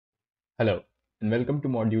Hello, and welcome to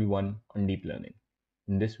Module 1 on Deep Learning.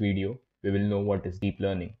 In this video, we will know what is deep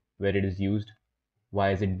learning, where it is used,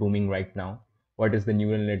 why is it booming right now, what is the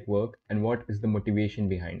neural network, and what is the motivation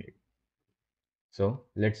behind it. So,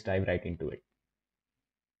 let's dive right into it.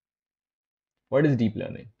 What is deep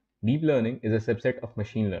learning? Deep learning is a subset of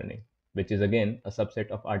machine learning, which is again a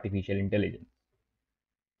subset of artificial intelligence.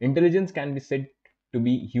 Intelligence can be said to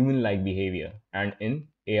be human-like behavior, and in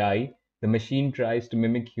AI, the machine tries to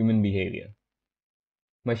mimic human behavior.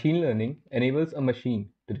 Machine learning enables a machine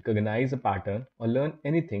to recognize a pattern or learn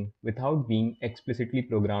anything without being explicitly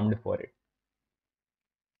programmed for it.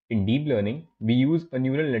 In deep learning, we use a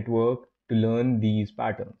neural network to learn these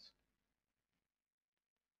patterns.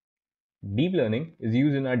 Deep learning is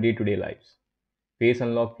used in our day-to-day lives. Face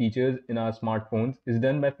unlock features in our smartphones is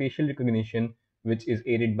done by facial recognition, which is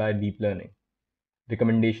aided by deep learning.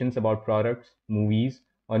 Recommendations about products, movies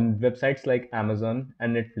on websites like Amazon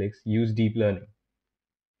and Netflix use deep learning.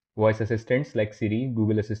 Voice assistants like Siri,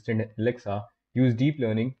 Google Assistant, and Alexa use deep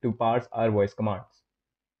learning to parse our voice commands.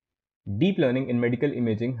 Deep learning in medical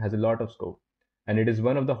imaging has a lot of scope, and it is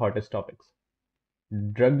one of the hottest topics.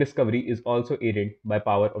 Drug discovery is also aided by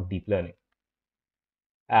power of deep learning.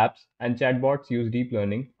 Apps and chatbots use deep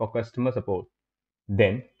learning for customer support.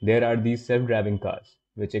 Then there are these self-driving cars,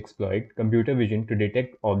 which exploit computer vision to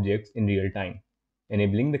detect objects in real time,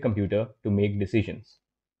 enabling the computer to make decisions.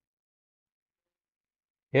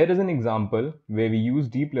 Here is an example where we use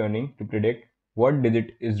deep learning to predict what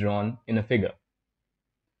digit is drawn in a figure.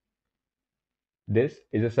 This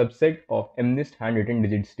is a subset of MNIST handwritten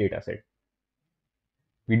digits dataset.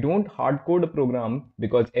 We don't hardcode a program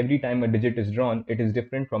because every time a digit is drawn, it is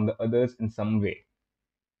different from the others in some way.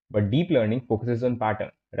 But deep learning focuses on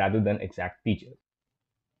pattern rather than exact features.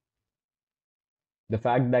 The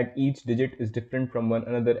fact that each digit is different from one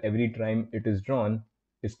another every time it is drawn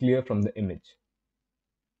is clear from the image.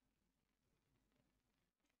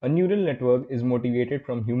 A neural network is motivated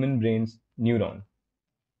from human brain's neuron.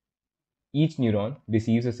 Each neuron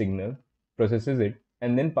receives a signal, processes it,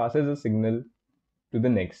 and then passes a signal to the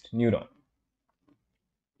next neuron.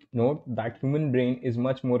 Note that human brain is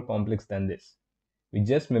much more complex than this. We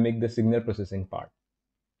just mimic the signal processing part.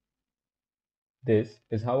 This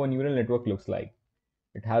is how a neural network looks like.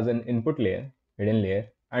 It has an input layer, hidden layer,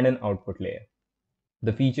 and an output layer.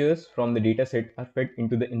 The features from the dataset are fed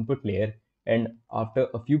into the input layer, and after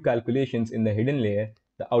a few calculations in the hidden layer,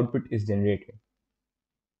 the output is generated.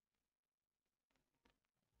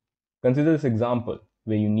 Consider this example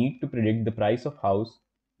where you need to predict the price of house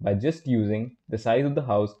by just using the size of the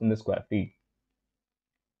house in the square feet.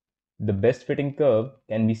 The best fitting curve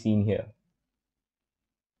can be seen here.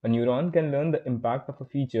 A neuron can learn the impact of a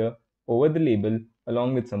feature over the label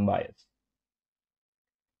along with some bias.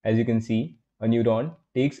 As you can see, a neuron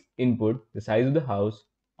takes input the size of the house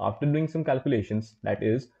after doing some calculations, that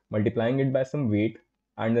is, multiplying it by some weight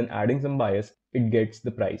and then adding some bias, it gets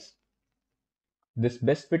the price. This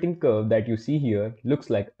best fitting curve that you see here looks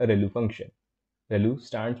like a ReLU function. ReLU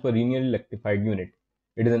stands for linearly rectified unit.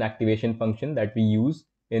 It is an activation function that we use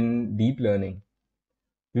in deep learning.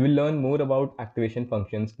 We will learn more about activation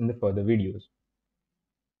functions in the further videos.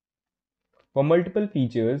 For multiple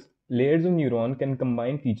features, layers of neuron can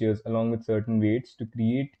combine features along with certain weights to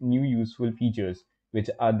create new useful features, which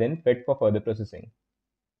are then fed for further processing.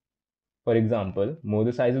 For example, more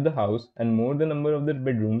the size of the house and more the number of the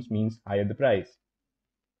bedrooms means higher the price.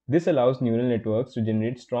 This allows neural networks to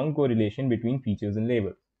generate strong correlation between features and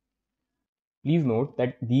labels. Please note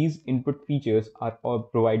that these input features are all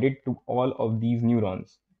provided to all of these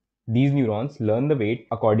neurons. These neurons learn the weight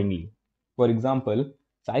accordingly. For example,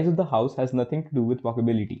 size of the house has nothing to do with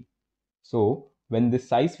walkability. So, when this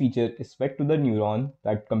size feature is fed to the neuron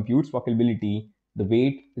that computes walkability, the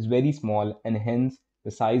weight is very small and hence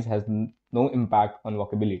the size has no impact on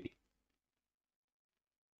walkability.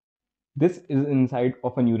 This is inside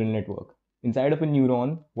of a neural network. Inside of a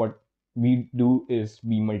neuron, what we do is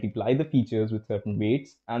we multiply the features with certain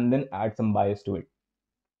weights and then add some bias to it.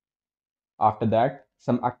 After that,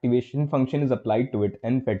 some activation function is applied to it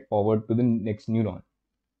and fed forward to the next neuron.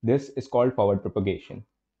 This is called forward propagation.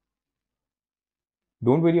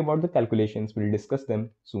 Don't worry about the calculations, we'll discuss them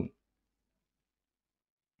soon.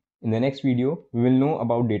 In the next video, we will know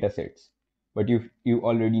about datasets. But if you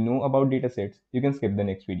already know about datasets, you can skip the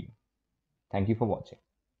next video. Thank you for watching.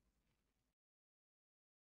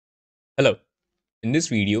 Hello. In this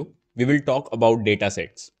video, we will talk about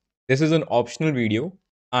datasets. This is an optional video,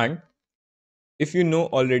 and if you know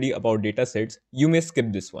already about datasets, you may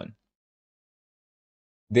skip this one.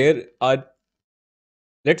 There are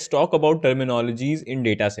Let's talk about terminologies in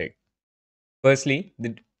dataset. Firstly,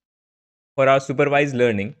 For our supervised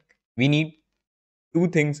learning, we need two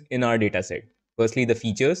things in our dataset. Firstly, the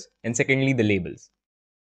features, and secondly, the labels.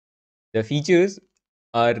 The features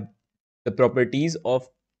are the properties of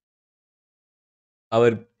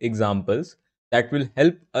our examples that will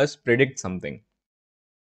help us predict something.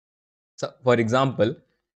 So, for example,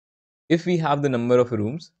 if we have the number of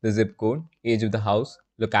rooms, the zip code, age of the house,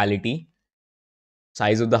 locality,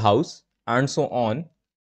 size of the house, and so on,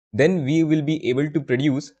 then we will be able to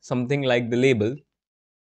produce something like the label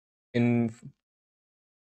in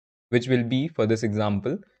which will be, for this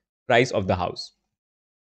example, price of the house.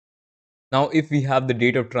 Now, if we have the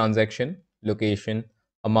date of transaction, location,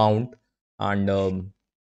 amount, and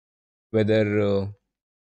whether the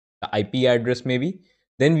IP address maybe,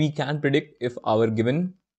 then we can predict if our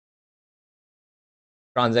given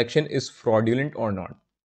transaction is fraudulent or not.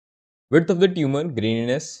 Width of the tumor,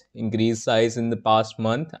 graininess, increased size in the past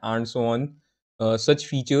month, and so on. Such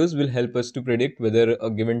features will help us to predict whether a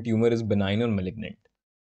given tumor is benign or malignant.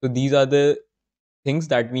 So these are the things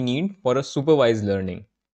that we need for a supervised learning.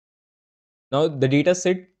 Now the data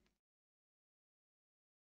set,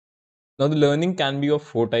 now the learning can be of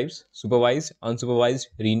four types: supervised, unsupervised,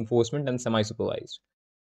 reinforcement, and semi-supervised.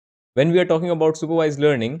 When we are talking about supervised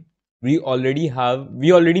learning, we already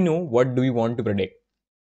know what do we want to predict.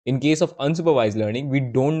 In case of unsupervised learning, we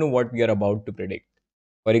don't know what we are about to predict.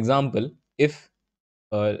 For example, if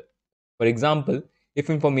uh, for example, if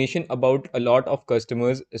information about a lot of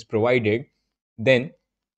customers is provided, then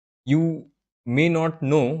you may not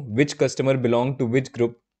know which customer belong to which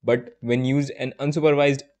group, but when used an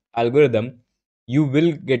unsupervised algorithm, you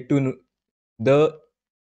will get to know the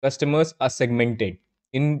customers are segmented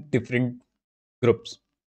in different groups.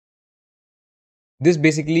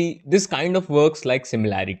 This kind of works like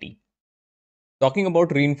similarity. Talking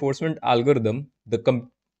about reinforcement algorithm, the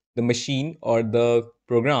machine or the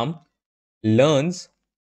program learns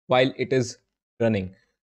while it is running.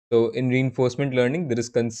 So in reinforcement learning, there is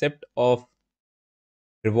concept of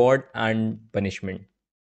reward and punishment.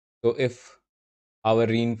 So if our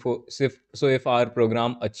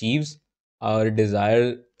program achieves our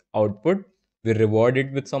desired output, we reward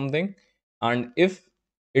it with something, and if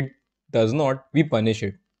it does not, we punish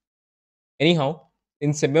it. Anyhow,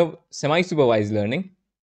 in semi-supervised learning,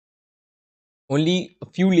 only a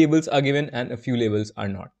few labels are given and a few labels are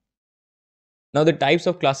not. Now the types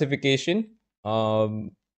of classification,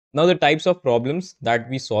 um, now the types of problems that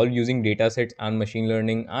we solve using datasets and machine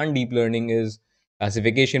learning and deep learning is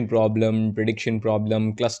classification problem, prediction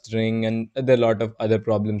problem, clustering, and a lot of other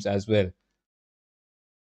problems as well.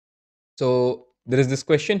 So there is this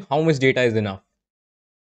question: how much data is enough?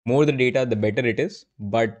 More the data, the better it is,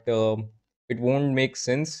 but it won't make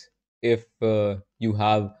sense if you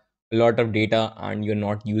have a lot of data and you're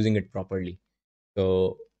not using it properly.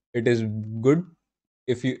 So it is good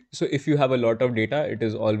if you have a lot of data, it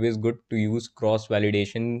is always good to use cross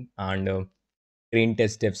validation and train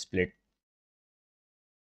test dev split.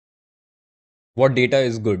 What data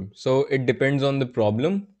is good? So it depends on the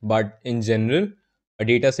problem, but in general, a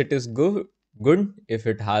data set is good if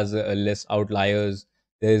it has less outliers.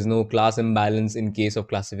 There is no class imbalance in case of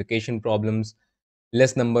classification problems,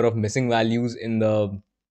 less number of missing values in the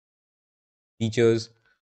features.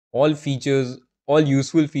 All features all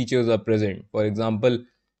useful features are present. For example,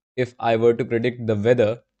 if I were to predict the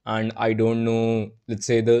weather and I don't know, let's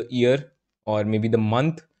say, the year or maybe the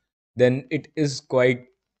month, then it is quite,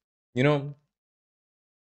 you know,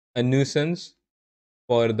 a nuisance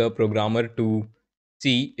for the programmer to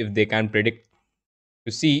see if they can predict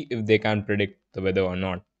the weather or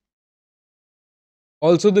not.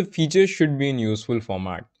 Also, the features should be in useful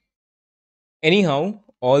format. Anyhow,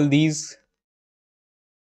 all these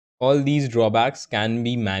drawbacks can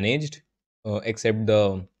be managed, except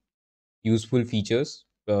the useful features,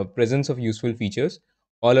 presence of useful features.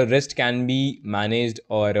 All the rest can be managed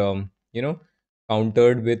or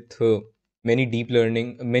countered with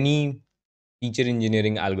many feature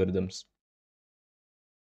engineering algorithms.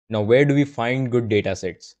 Now, where do we find good data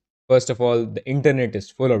sets? First of all, the internet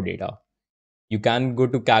is full of data. You can go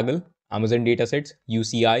to Kaggle, Amazon datasets,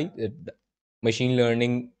 UCI, machine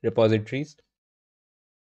learning repositories,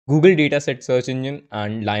 Google dataset search engine,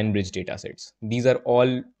 and Lionbridge datasets. These are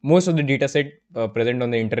all, most of the dataset present on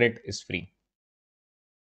the internet is free.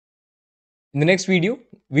 In the next video,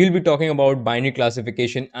 we'll be talking about binary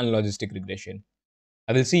classification and logistic regression.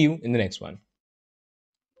 I will see you in the next one.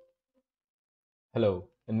 Hello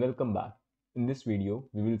and welcome back. In this video,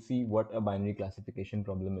 we will see what a binary classification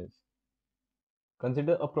problem is.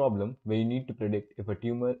 Consider a problem where you need to predict if a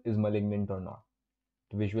tumor is malignant or not.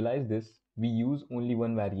 To visualize this, we use only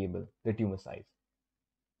one variable, the tumor size.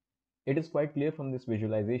 It is quite clear from this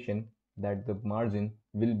visualization that the margin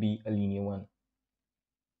will be a linear one.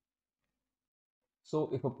 So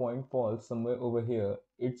if a point falls somewhere over here,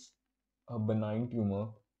 it's a benign tumor,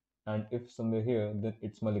 and if somewhere here, then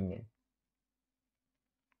it's malignant.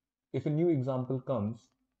 If a new example comes,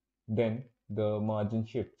 then the margin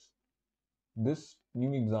shifts. This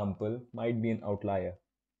new example might be an outlier.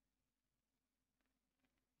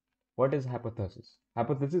 What is hypothesis?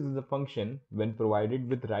 Hypothesis is a function when provided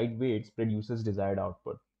with right weights produces desired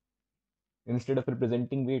output. Instead of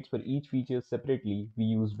representing weights for each feature separately, we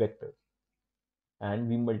use vectors. And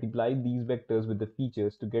we multiply these vectors with the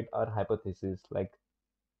features to get our hypothesis, like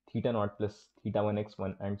theta naught plus theta 1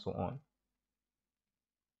 x1 and so on.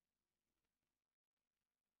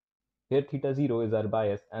 Here theta 0 is our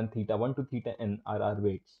bias and theta 1 to theta n are our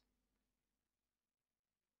weights.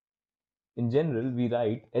 In general, we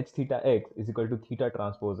write h theta x is equal to theta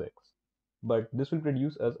transpose x, but this will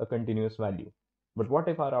produce us a continuous value. But what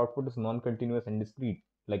if our output is non-continuous and discrete,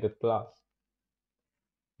 like a class?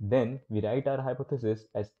 Then we write our hypothesis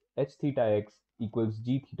as h theta x equals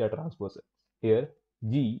g theta transpose x. Here,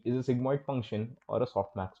 g is a sigmoid function or a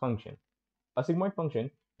softmax function. A sigmoid function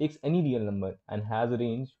takes any real number and has a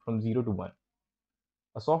range from 0 to 1.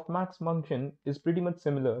 A softmax function is pretty much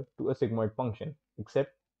similar to a sigmoid function,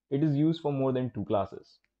 except it is used for more than two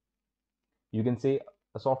classes. You can say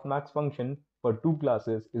a softmax function for two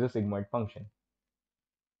classes is a sigmoid function.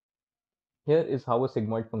 Here is how a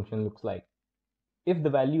sigmoid function looks like. If the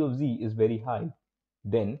value of z is very high,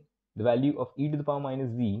 then the value of e to the power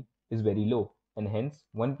minus z is very low, and hence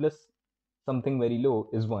 1 plus something very low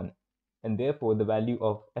is 1, and therefore the value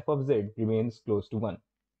of f of z remains close to 1.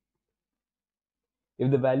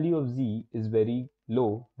 If the value of z is very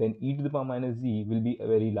low, then e to the power minus z will be a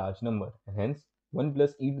very large number, and hence 1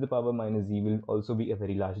 plus e to the power minus z will also be a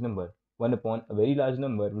very large number. 1 upon a very large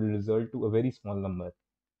number will result to a very small number,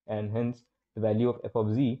 and hence the value of f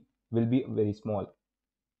of z will be very small.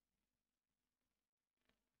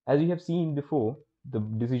 As we have seen before, the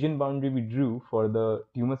decision boundary we drew for the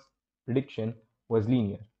tumor prediction was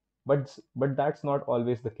linear, but that's not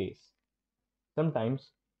always the case.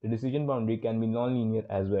 Sometimes the decision boundary can be non-linear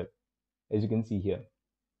as well, as you can see here.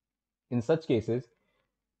 In such cases,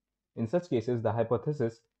 the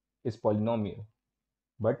hypothesis is polynomial,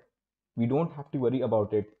 but we don't have to worry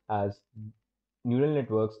about it, as neural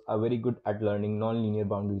networks are very good at learning non-linear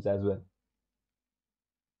boundaries as well.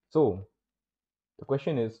 So the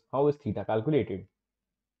question is, how is theta calculated?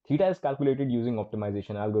 Theta is calculated using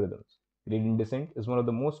optimization algorithms. Gradient descent is one of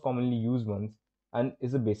the most commonly used ones and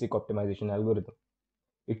is a basic optimization algorithm.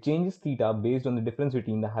 It changes theta based on the difference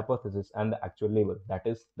between the hypothesis and the actual label, that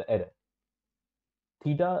is, the error.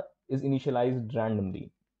 Theta is initialized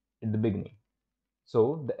randomly at the beginning,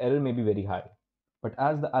 so the error may be very high. But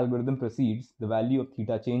as the algorithm proceeds, the value of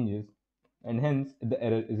theta changes, and hence the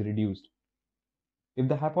error is reduced. If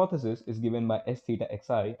the hypothesis is given by s theta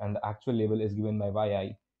xi and the actual label is given by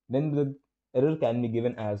yi, then the error can be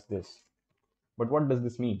given as this. But what does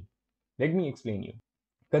this mean? Let me explain you.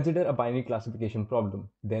 Consider a binary classification problem.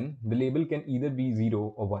 Then the label can either be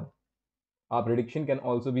 0 or 1. Our prediction can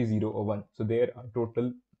also be 0 or 1. So there are a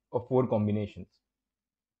total of 4 combinations.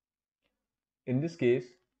 In this case,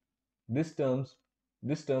 this term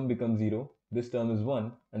becomes 0, this term is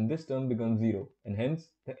 1, and this term becomes 0, and hence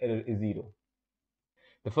the error is 0.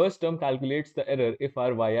 The first term calculates the error if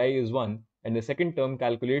our yi is 1, and the second term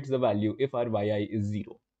calculates the value if our yi is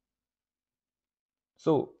 0.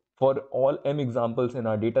 So for all m examples in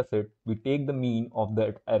our dataset, we take the mean of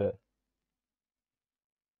that error.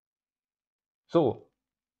 So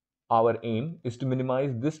our aim is to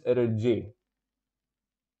minimize this error j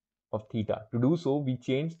of theta. To do so, we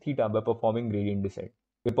change theta by performing gradient descent.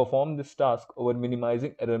 We perform this task over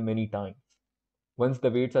minimizing error many times. Once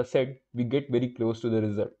the weights are set, we get very close to the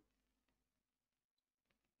result.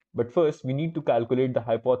 But first, we need to calculate the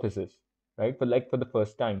hypothesis, right? For the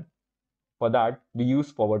first time. For that, we use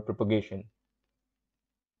forward propagation.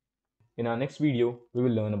 In our next video, we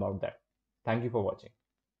will learn about that. Thank you for watching.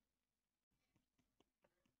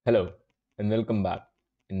 Hello and welcome back.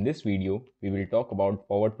 In this video, we will talk about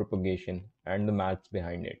forward propagation and the maths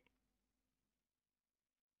behind it.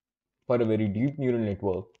 For a very deep neural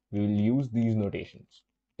network, we will use these notations.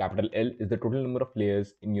 Capital L is the total number of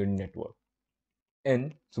layers in your network.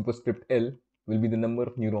 N superscript L will be the number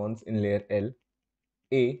of neurons in layer L.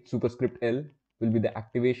 A superscript L will be the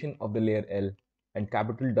activation of the layer L, and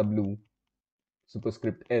capital W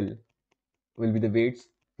superscript L will be the weights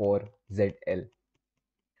for ZL.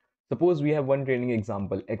 Suppose we have one training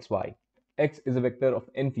example xy. X is a vector of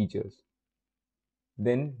n features.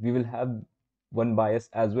 Then we will have one bias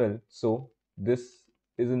as well. So this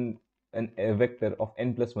is a vector of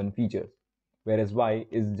n plus 1 features, whereas y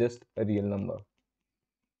is just a real number.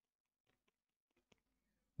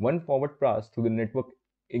 One forward pass through the network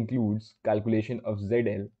includes calculation of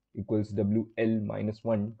ZL equals WL minus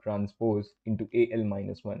 1 transpose into AL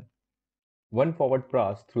minus 1. One forward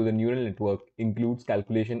pass through the neural network includes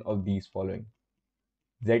calculation of these following.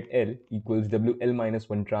 ZL equals WL minus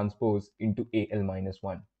 1 transpose into AL minus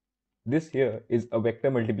 1. This here is a vector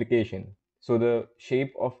multiplication, so the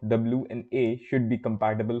shape of W and A should be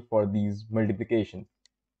compatible for these multiplications.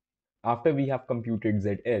 After we have computed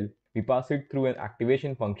ZL, we pass it through an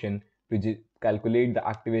activation function to calculate the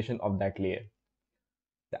activation of that layer.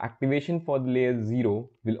 The activation for the layer 0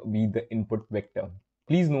 will be the input vector.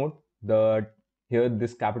 Please note that here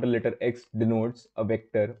this capital letter X denotes a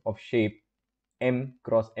vector of shape m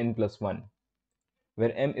cross n plus 1,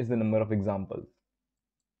 where m is the number of examples.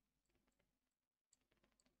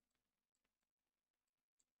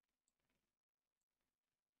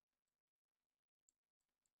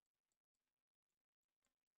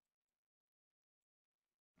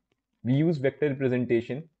 We use vector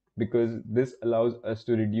representation because this allows us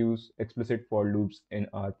to reduce explicit for loops in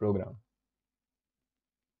our program.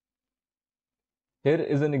 Here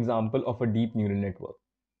is an example of a deep neural network.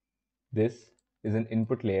 This is an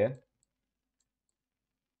input layer.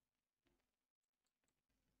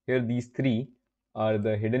 Here these three are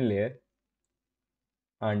the hidden layer,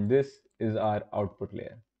 and this is our output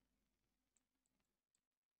layer.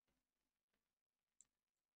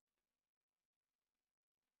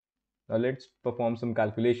 Now let's perform some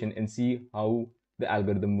calculation and see how the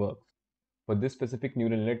algorithm works. For this specific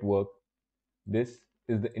neural network, this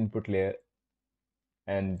is the input layer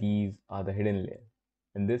and these are the hidden layer,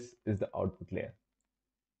 and this is the output layer.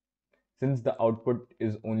 Since the output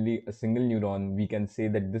is only a single neuron, we can say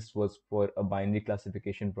that this was for a binary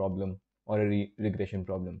classification problem or a regression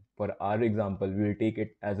problem. For our example, we will take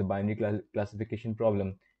it as a binary classification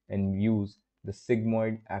problem and use the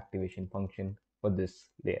sigmoid activation function for this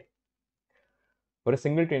layer. For a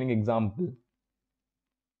single training example,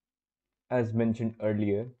 as mentioned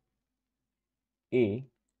earlier, A0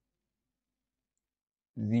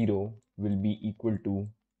 will be equal to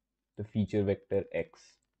the feature vector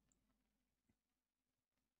X.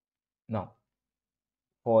 Now,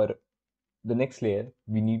 for the next layer,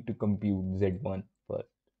 we need to compute Z1 first.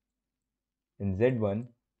 And Z1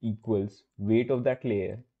 equals weight of that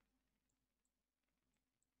layer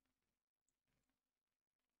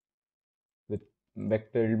with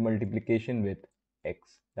vector multiplication with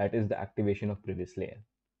X. That is the activation of previous layer.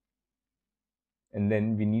 And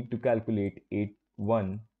then we need to calculate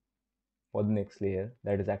 8.1 for the next layer,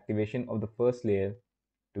 that is activation of the first layer,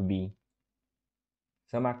 to be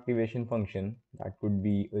some activation function that could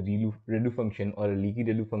be a ReLU function or a leaky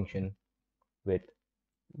ReLU function with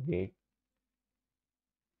weight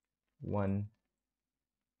 1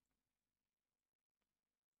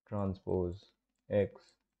 transpose X,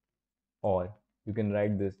 or you can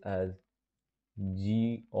write this as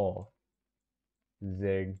G of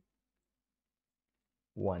Z1.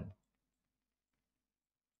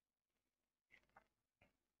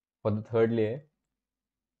 For the third layer,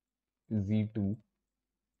 Z2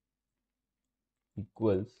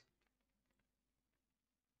 equals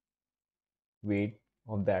weight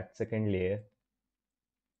of that second layer,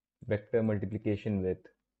 vector multiplication with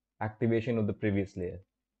activation of the previous layer,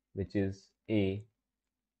 which is A1.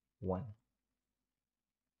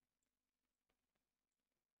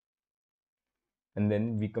 And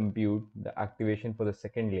then we compute the activation for the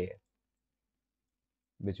second layer,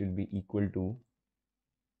 which will be equal to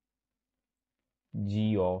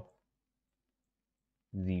G of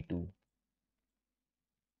Z2.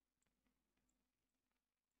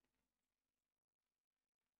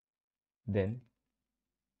 Then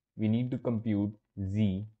we need to compute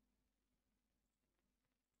Z.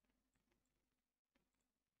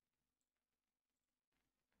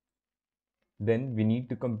 Then we need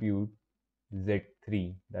to compute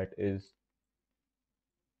Z3, that is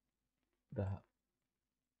the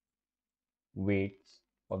weights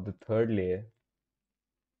of the third layer,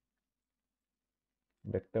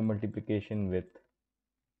 vector multiplication with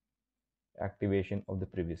activation of the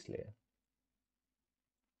previous layer.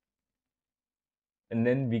 And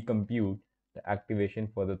then we compute the activation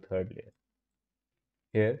for the third layer.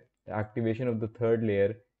 Here, the activation of the third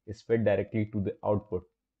layer is fed directly to the output.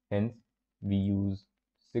 Hence, we use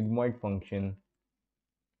sigmoid function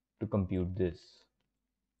to compute this.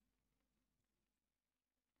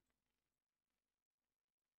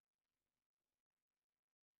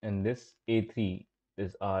 And this A3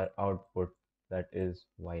 is our output, that is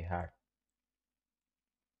y hat.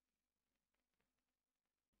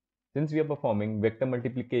 Since we are performing vector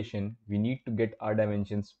multiplication, we need to get our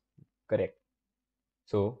dimensions correct.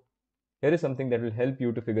 So here is something that will help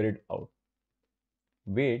you to figure it out.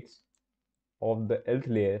 Weights of the nth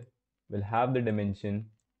layer will have the dimension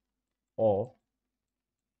of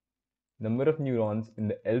number of neurons in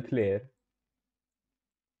the nth layer,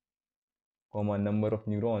 comma number of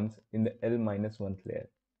neurons in the L minus 1th layer,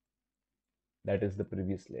 that is the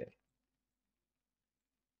previous layer.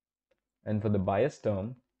 And for the bias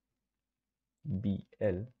term,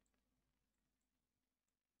 BL,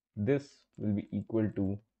 this will be equal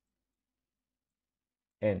to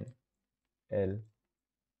N L,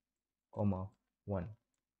 comma 1.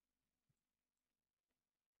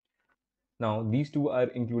 Now these two are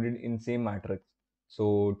included in same matrix.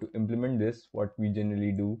 So to implement this, what we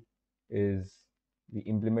generally do is we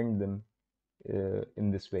implement them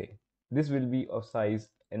in this way. This will be of size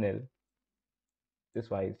NL, this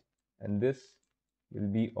size, and this will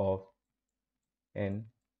be of N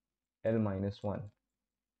L minus 1,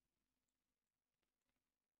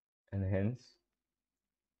 and hence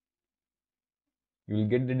you will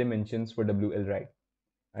get the dimensions for WL right.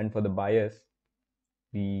 And for the bias,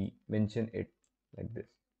 we mention it like this.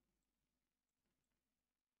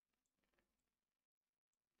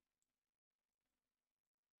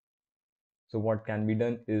 So what can be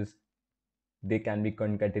done is they can be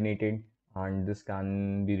concatenated, and this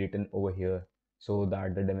can be written over here so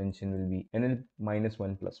that the dimension will be NL minus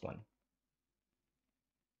 1 plus 1.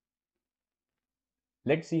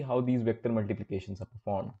 Let's see how these vector multiplications are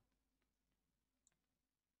performed.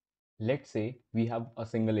 Let's say we have a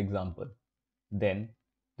single example. Then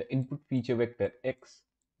the input feature vector x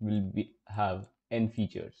will have n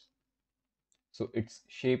features. So its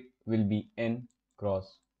shape will be n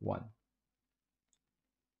cross 1.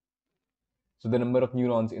 So the number of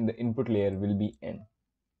neurons in the input layer will be n.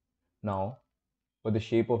 Now for the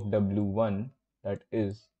shape of W1, that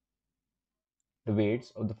is the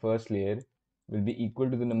weights of the first layer, will be equal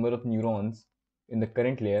to the number of neurons in the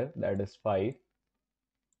current layer, that is 5,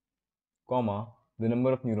 comma the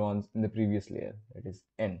number of neurons in the previous layer, that is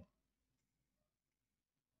n.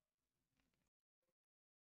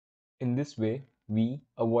 In this way, we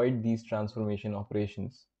avoid these transformation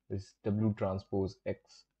operations, this W transpose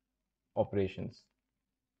X operations,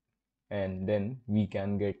 and then we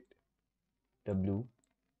can get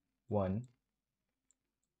W1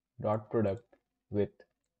 dot product with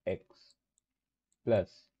X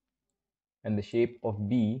plus, and the shape of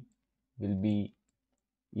B will be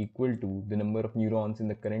equal to the number of neurons in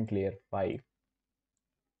the current layer 5,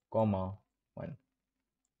 comma 1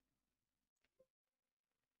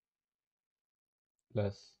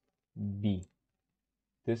 plus B.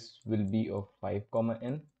 This will be of 5 comma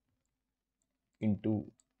n into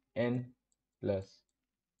n plus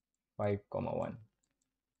 5 comma 1,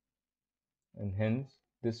 and hence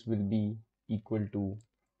this will be equal to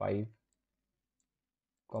 5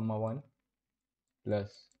 comma 1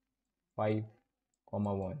 plus 5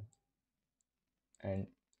 comma 1, and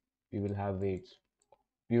we will have weights,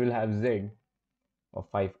 we will have z of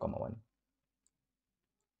 5 comma 1.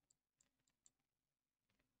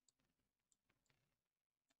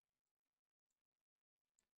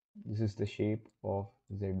 This is the shape of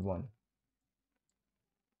z1.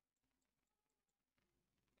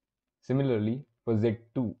 Similarly for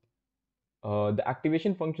z2, the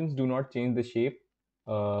activation functions do not change the shape,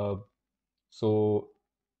 so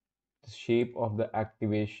the shape of the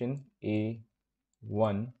activation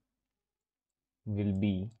A1 will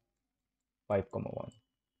be 5 comma 1,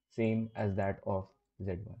 same as that of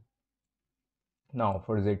z1. Now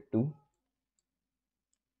for z2,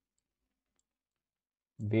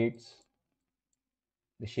 weights,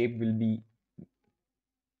 the shape will be,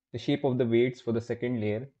 the shape of the weights for the second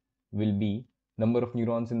layer will be number of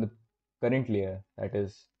neurons in the current layer, that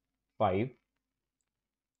is 5,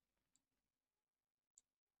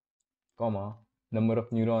 comma number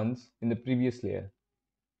of neurons in the previous layer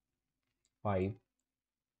 5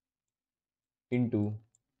 into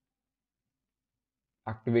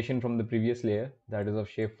activation from the previous layer, that is of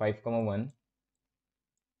shape 5 comma 1,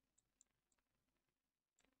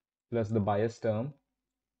 plus the bias term,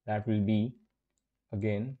 that will be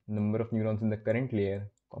again number of neurons in the current layer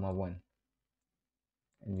comma 1,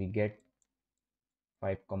 and we get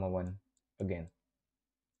 5 comma 1 again.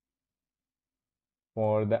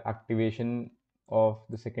 For the activation of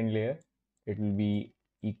the second layer, it will be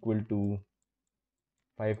equal to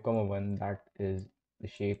 5 comma 1, that is the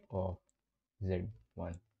shape of z1,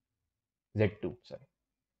 z2, sorry,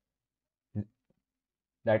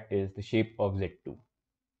 that is the shape of z2.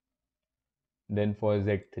 Then for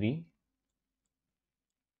z3,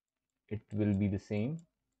 it will be the same,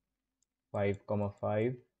 5 comma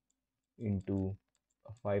 5 into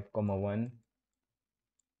 5 comma 1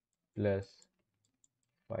 plus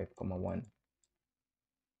 5 comma 1,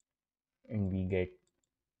 and we get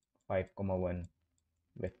 5 comma 1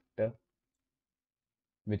 vector,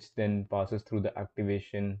 which then passes through the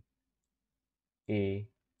activation A.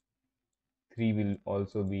 3 will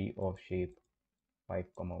also be of shape 5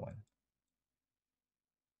 comma 1.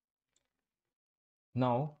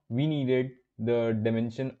 Now we needed the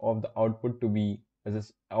dimension of the output to be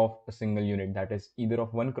of a single unit, that is either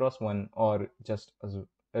of 1 cross 1 or just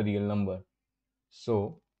a real number.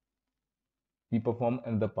 So we perform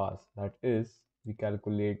another pass, that is we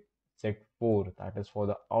calculate Z4, that is for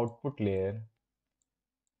the output layer,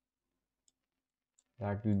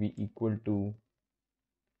 that will be equal to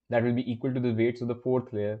the weights of the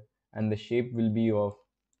fourth layer, and the shape will be of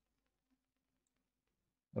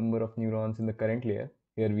number of neurons in the current layer.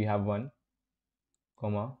 Here we have 1,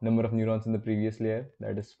 comma number of neurons in the previous layer,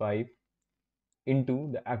 that is 5, into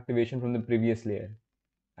the activation from the previous layer,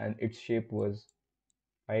 and its shape was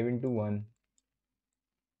 5 into 1,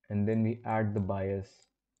 and then we add the bias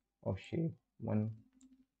of shape 1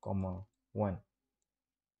 comma 1,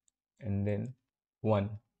 and then 1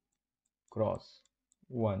 cross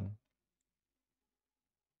 1,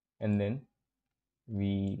 and then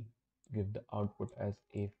we give the output as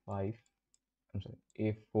A4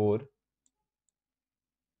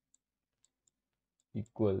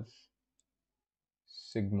 equals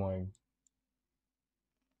sigmoid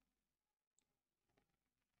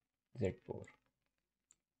Z4,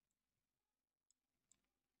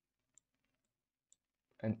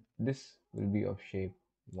 and this will be of shape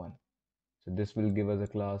 1. So this will give us a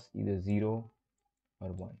class either 0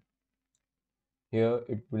 or 1. Here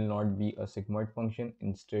it will not be a sigmoid function,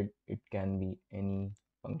 instead it can be any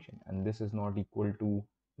function, and this is not equal to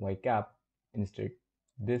y cap, instead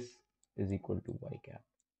this is equal to y cap,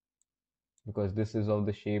 because this is of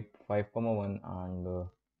the shape 5 comma 1, and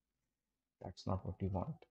that's not what we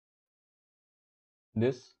want.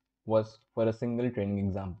 This was for a single training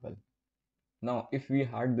example. Now if we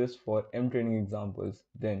had this for m training examples,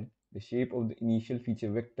 then the shape of the initial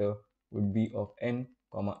feature vector would be of n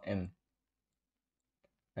comma m,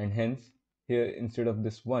 and hence here instead of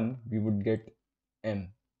this 1 we would get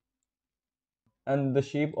m, and the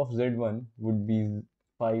shape of z1 would be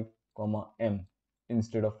 5 comma m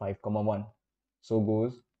instead of 5 comma 1. So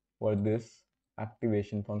goes for this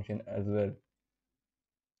activation function as well.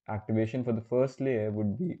 Activation for the first layer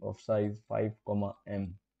would be of size 5 comma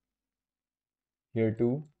m. Here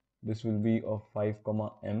too this will be of 5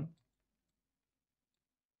 comma m,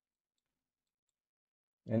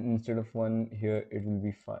 and instead of 1 here it will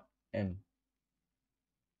be 5 m.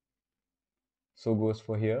 So goes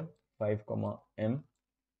for here 5 comma m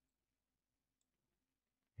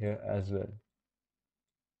here as well.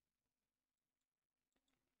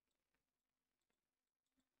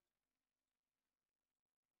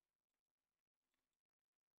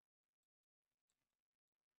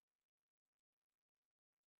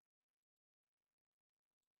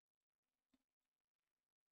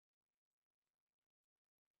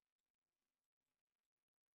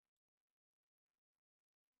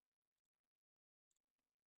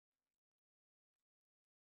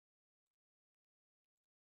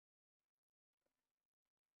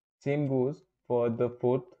 Same goes for the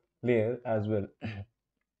fourth layer as well.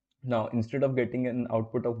 Now instead of getting an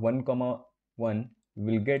output of 1 comma 1,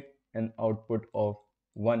 we will get an output of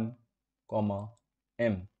 1 comma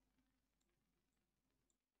m.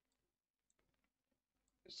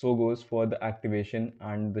 So goes for the activation,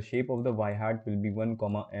 and the shape of the y hat will be 1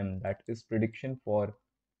 comma m. That is prediction for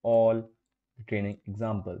all the training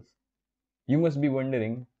examples. You must be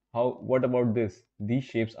wondering, what about this? These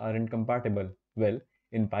shapes aren't compatible. Well,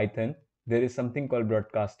 in Python there is something called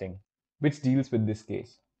broadcasting, which deals with this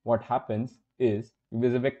case. What happens is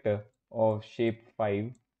there's a vector of shape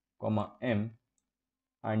 5 comma m,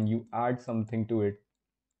 and you add something to it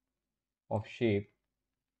of shape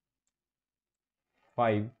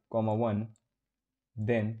 5 comma 1,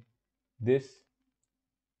 then this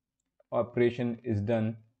operation is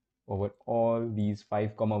done over all these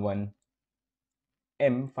 5 comma 1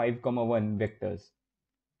 m 5 comma 1 vectors.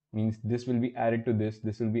 Means this will be added to this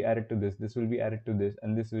will be added to this will be added to this,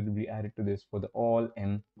 and this will be added to this for the all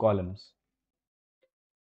m columns.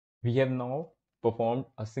 We have now performed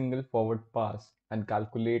a single forward pass and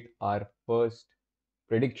calculate our first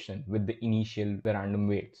prediction with the initial random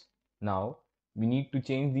weights. Now we need to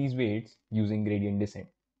change these weights using gradient descent,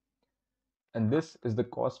 and this is the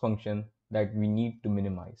cost function that we need to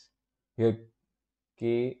minimize. Here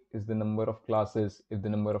k is the number of classes. If the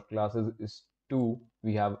number of classes is 2,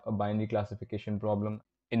 we have a binary classification problem.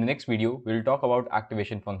 In the next video, we will talk about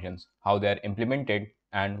activation functions, how they are implemented,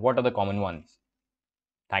 and what are the common ones.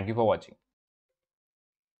 Thank you for watching.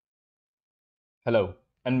 Hello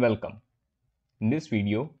and welcome. In this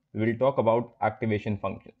video, we will talk about activation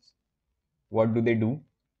functions. What do they do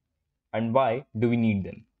and why do we need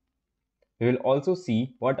them? We will also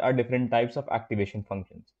see what are different types of activation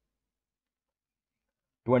functions.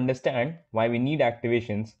 To understand why we need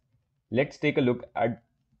activations, let's take a look at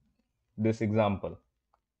this example.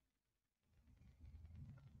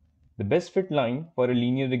 The best fit line for a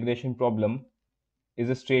linear regression problem is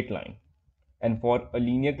a straight line, and for a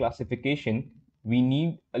linear classification, we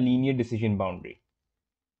need a linear decision boundary.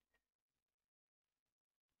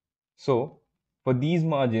 So, for these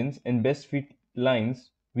margins and best fit lines,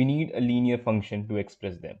 we need a linear function to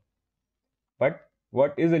express them. But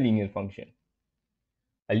what is a linear function?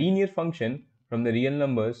 A linear function from the real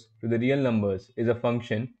numbers to the real numbers is a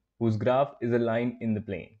function whose graph is a line in the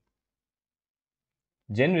plane.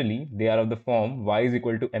 Generally, they are of the form y is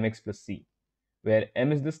equal to mx plus c, where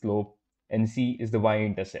m is the slope and c is the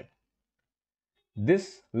y-intercept.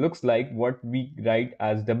 This looks like what we write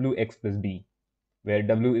as wx plus b, where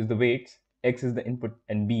w is the weights, x is the input,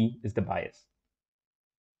 and b is the bias.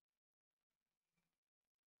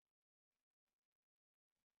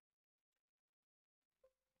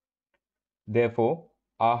 Therefore,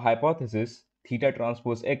 our hypothesis theta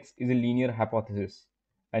transpose x is a linear hypothesis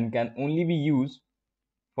and can only be used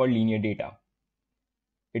for linear data.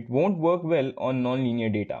 It won't work well on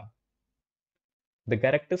nonlinear data. The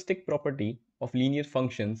characteristic property of linear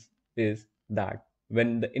functions is that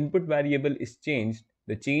when the input variable is changed,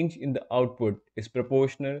 the change in the output is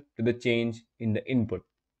proportional to the change in the input.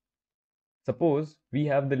 Suppose we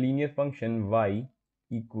have the linear function y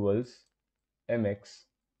equals mx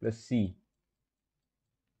plus c,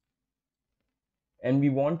 and we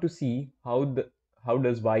want to see how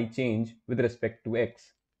does y change with respect to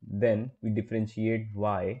x. Then we differentiate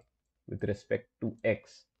y with respect to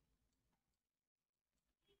x.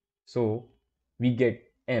 So we get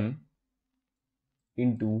m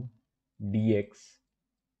into dx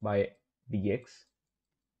by dx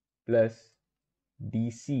plus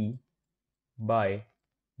dc by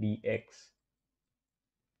dx.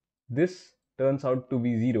 This turns out to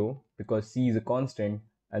be 0 because c is a constant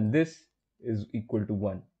and this is equal to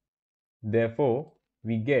 1. Therefore,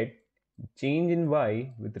 we get change in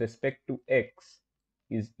y with respect to x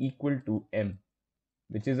is equal to m,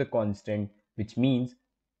 which is a constant, which means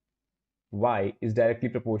y is directly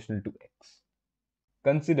proportional to x.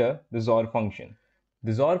 Consider the XOR function.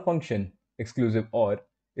 The XOR function, exclusive OR,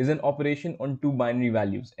 is an operation on two binary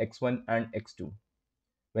values, x1 and x2.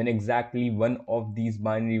 When exactly one of these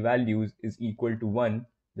binary values is equal to 1,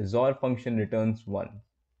 the XOR function returns 1.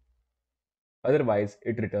 Otherwise,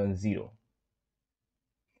 it returns 0.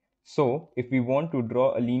 So, if we want to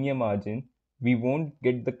draw a linear margin, we won't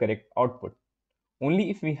get the correct output.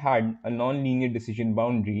 Only if we had a non-linear decision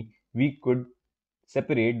boundary, we could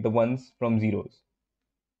separate the ones from zeros.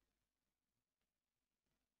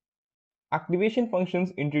 Activation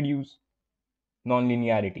functions introduce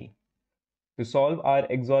nonlinearity. To solve our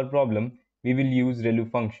XOR problem, we will use ReLU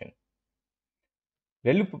function.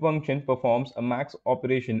 ReLU function performs a max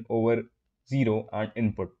operation over 0 and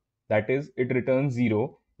input. That is, it returns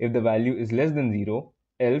 0 if the value is less than 0,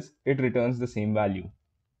 else it returns the same value.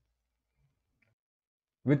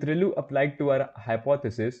 With ReLU applied to our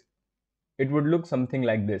hypothesis, it would look something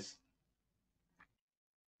like this.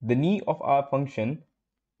 The knee of our function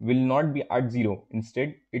will not be at 0,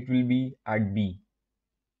 instead it will be at b.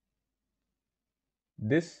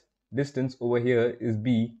 This distance over here is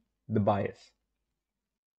b, the bias.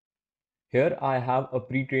 Here I have a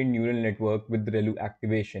pre-trained neural network with ReLU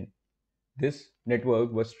activation. This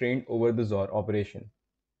network was trained over the XOR operation.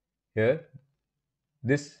 Here,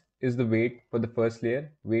 this is the weight for the first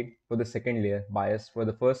layer, weight for the second layer, bias for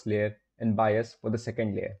the first layer, and bias for the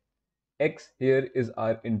second layer. X here is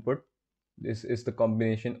our input. This is the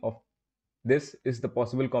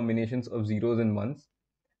possible combinations of zeros and ones,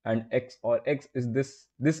 and x or x is this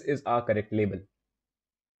is our correct label.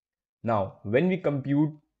 Now when we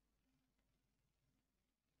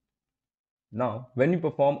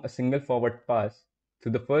perform a single forward pass to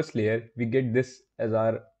the first layer, we get this as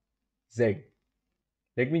our z.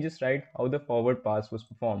 Let me just write how the forward pass was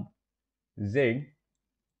performed. Z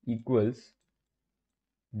equals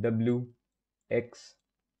wx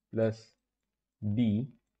plus b,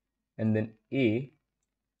 and then a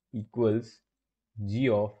equals g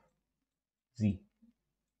of z.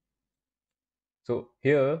 So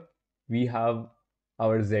here we have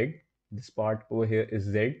our z. This part over here is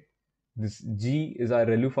z. This G is our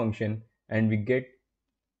ReLU function, and we get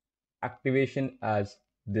activation as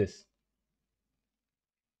this.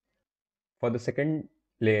 For the second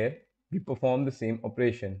layer, we perform the same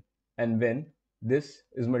operation, and when this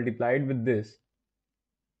is multiplied with this,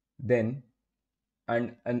 then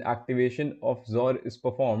and an activation of XOR is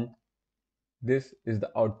performed, this is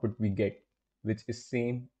the output we get, which is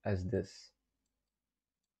same as this.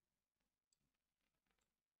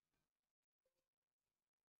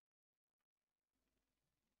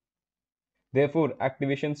 Therefore,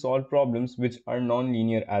 activation solve problems which are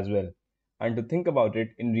non-linear as well. And to think about it,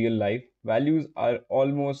 in real life, values are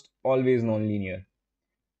almost always non-linear.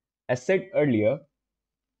 As said earlier,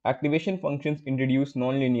 activation functions introduce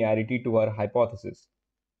non-linearity to our hypothesis.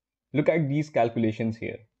 Look at these calculations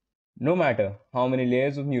here. No matter how many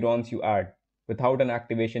layers of neurons you add, without an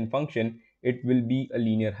activation function, it will be a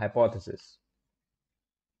linear hypothesis.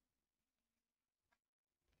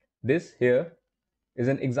 This here is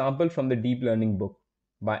an example from the deep learning book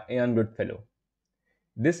by Ian Goodfellow.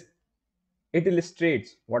 This it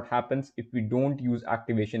illustrates what happens if we don't use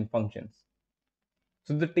activation functions.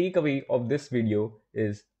 So the takeaway of this video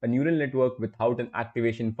is a neural network without an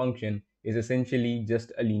activation function is essentially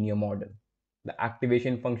just a linear model. The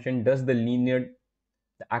activation function does the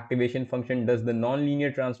activation function does the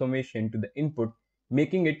nonlinear transformation to the input,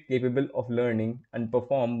 making it capable of learning and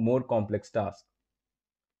perform more complex tasks.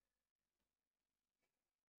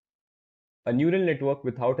 A neural network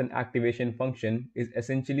without an activation function is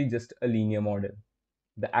essentially just a linear model.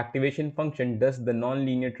 The activation function does the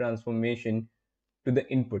nonlinear transformation to the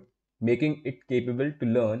input, making it capable to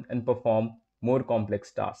learn and perform more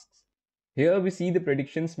complex tasks. Here we see the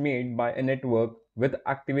predictions made by a network with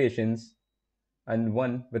activations and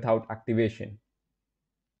one without activation.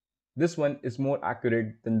 This one is more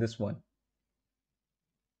accurate than this one.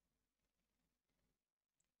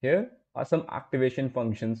 Here are some activation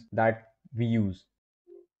functions that we use.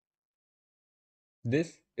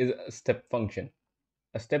 This is a step function.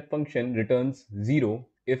 A step function returns 0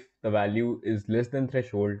 if the value is less than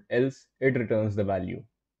threshold, else it returns the value.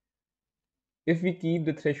 If we keep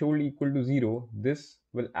the threshold equal to 0, this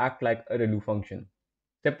will act like a ReLU function.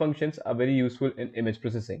 Step functions are very useful in image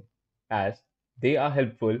processing, as they are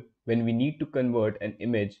helpful when we need to convert an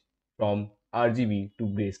image from RGB to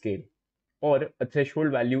grayscale, or a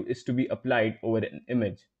threshold value is to be applied over an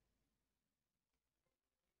image.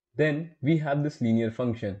 Then we have this linear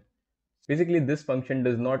function. Basically, this function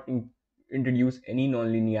does not introduce any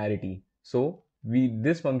nonlinearity, so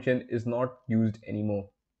this function is not used anymore.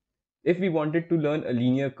 If we wanted to learn a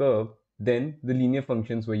linear curve, then the linear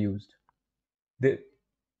functions were used.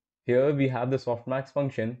 Here we have the softmax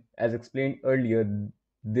function. As explained earlier,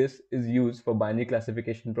 this is used for binary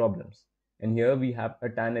classification problems. And here we have a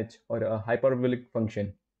tanh or a hyperbolic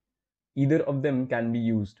function. Either of them can be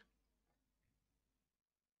used.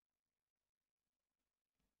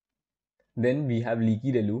 Then we have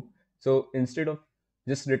leaky ReLU. So instead of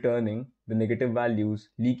just returning the negative values,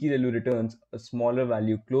 leaky ReLU returns a smaller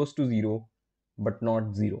value close to 0 but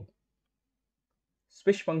not 0.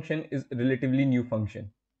 Swish function is a relatively new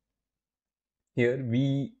function. Here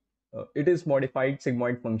it is modified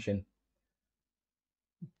sigmoid function.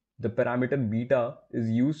 The parameter beta is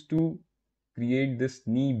used to create this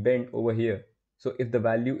knee bend over here. So if the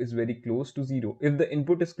value is very close to 0, if the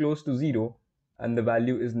input is close to 0 and the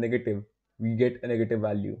value is negative, we get a negative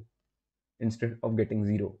value instead of getting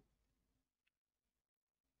 0.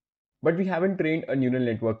 But we haven't trained a neural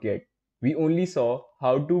network yet. We only saw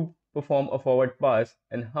how to perform a forward pass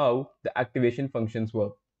and how the activation functions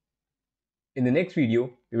work. In the next video,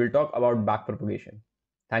 we will talk about backpropagation.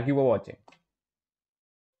 Thank you for watching.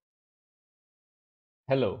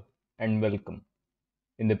 Hello and welcome.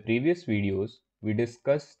 In the previous videos, we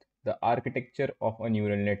discussed the architecture of a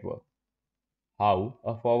neural network, how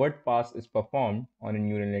a forward pass is performed on a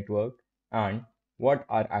neural network, and what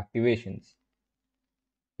are activations.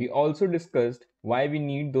 We also discussed why we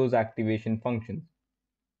need those activation functions.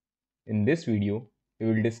 In this video, we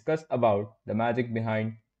will discuss about the magic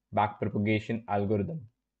behind backpropagation algorithm.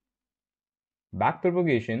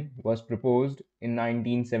 Backpropagation was proposed in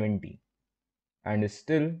 1970 and is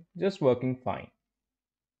still just working fine.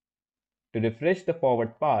 To refresh the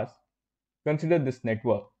forward pass, consider this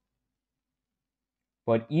network.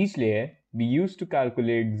 For each layer, we used to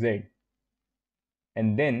calculate Z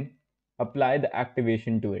and then apply the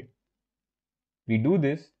activation to it. We do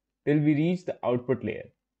this till we reach the output layer.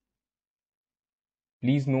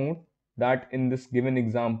 Please note that in this given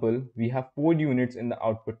example, we have 4 units in the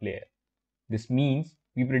output layer. This means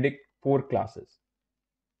we predict 4 classes.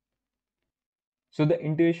 So the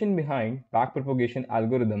intuition behind backpropagation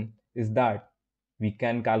algorithm is that we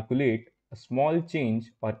can calculate a small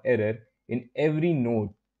change or error in every node.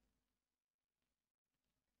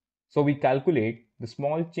 So we calculate the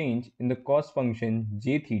small change in the cost function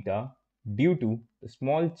j theta due to the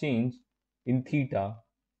small change in theta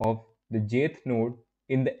of the jth node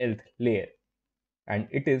in the lth layer, and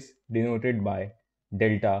it is denoted by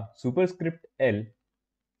delta superscript L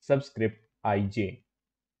subscript ij.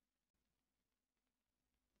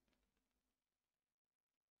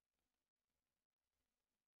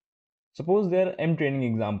 Suppose there are m training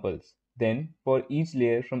examples. Then for each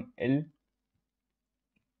layer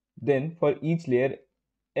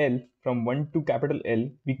L from 1 to capital L,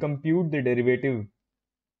 we compute these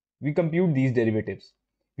derivatives.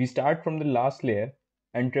 We start from the last layer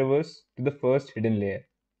and traverse to the first hidden layer.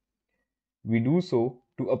 We do so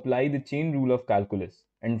to apply the chain rule of calculus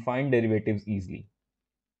and find derivatives easily.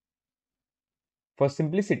 For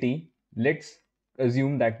simplicity, let's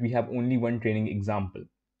assume that we have only one training example.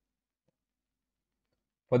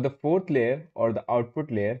 For the fourth layer or the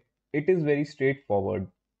output layer, it is very straightforward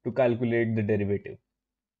to calculate the derivative.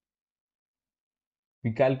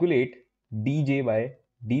 We calculate dj by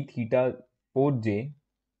d theta 4j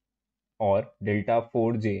or delta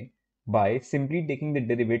 4j by simply taking the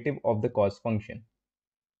derivative of the cost function.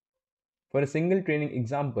 For a single training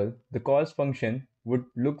example, the cost function would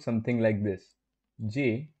look something like this.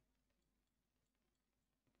 J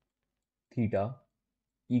theta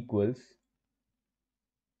equals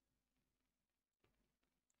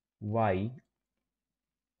y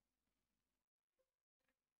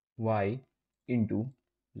into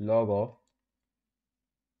log of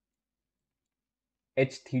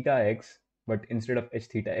h theta x, but instead of h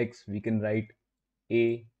theta x we can write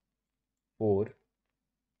a4,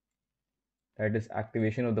 that is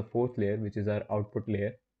activation of the fourth layer, which is our output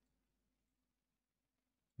layer,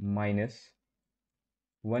 minus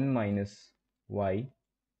 1 minus y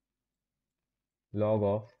log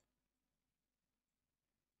of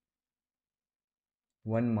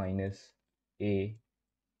 1 minus a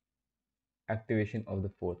activation of the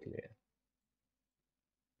fourth layer.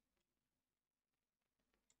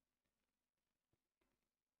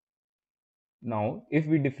 Now, if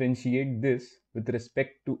we differentiate this with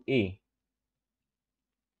respect to a,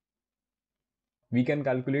 we can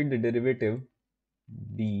calculate the derivative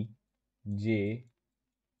dj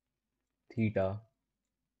theta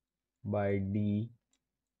by d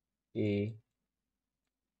a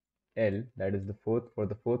l, that is the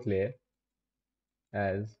fourth layer,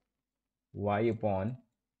 as y upon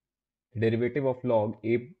the derivative of log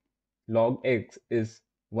x is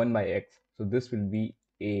 1 by x. So this will be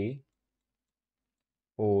a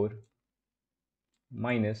 4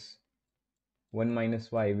 minus 1 minus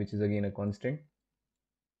y, which is again a constant,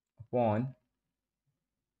 upon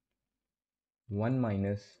 1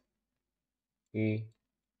 minus a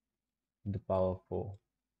to the power 4.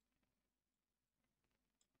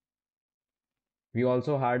 We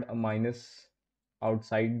also had a minus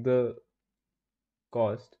outside the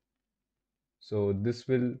cost, so this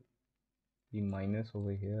will be minus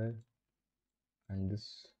over here, and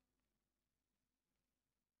this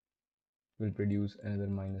will produce another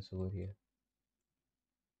minus over here.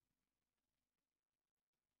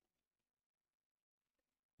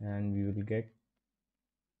 And we will get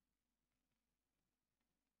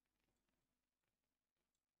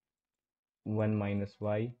one minus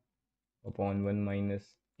y upon 1 minus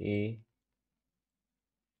a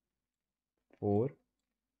 4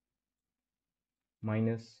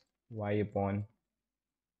 minus y upon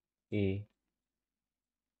a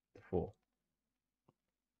 4.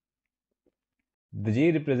 The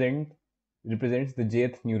j represents the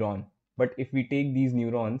jth neuron, but if we take these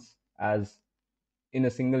neurons as in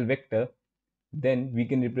a single vector, then we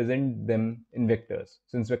can represent them in vectors.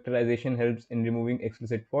 Since vectorization helps in removing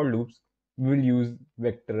explicit for loops, we will use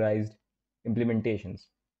vectorized implementations.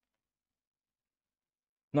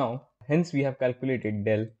 Now, hence we have calculated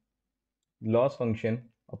del loss function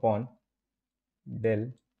upon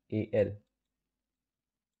del al.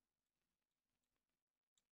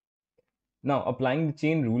 Now, applying the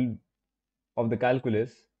chain rule of the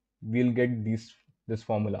calculus, we'll get this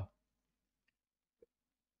formula.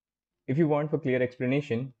 If you want for clear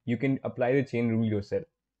explanation, you can apply the chain rule yourself.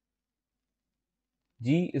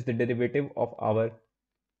 G is the derivative of our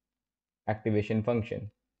activation function.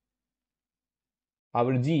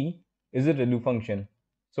 Our G is a ReLU function.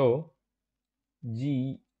 So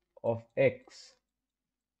G of x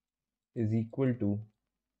is equal to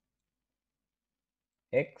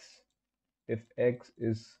x if x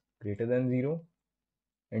is greater than 0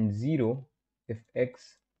 and 0 if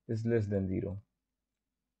x is less than 0.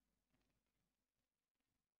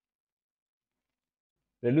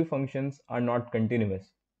 ReLU functions are not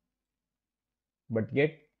continuous, but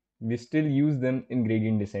yet we still use them in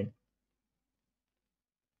gradient descent.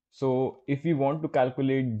 So if we want to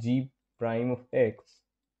calculate g prime of x,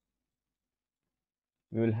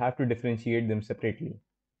 we will have to differentiate them separately.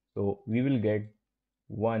 So we will get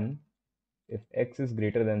 1 if x is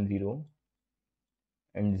greater than 0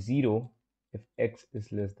 and 0 if x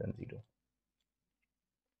is less than 0.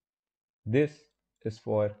 This is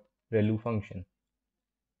for ReLU function.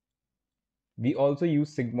 We also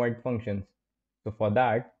use sigmoid functions. So for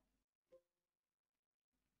that,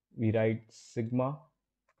 we write sigma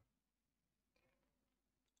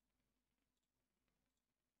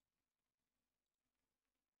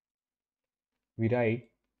we write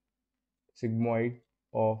sigmoid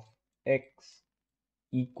of x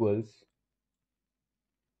equals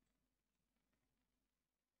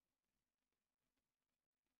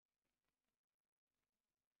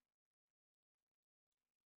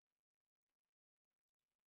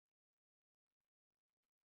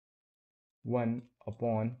 1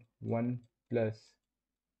 upon 1 plus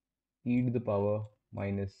e to the power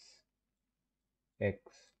minus x.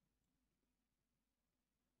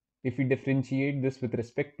 If we differentiate this with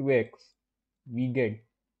respect to x, we get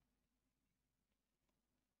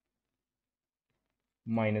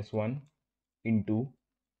minus 1 into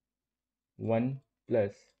 1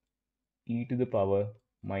 plus e to the power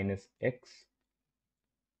minus x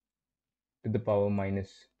to the power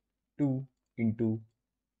minus 2 into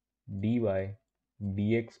dy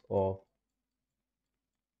dx of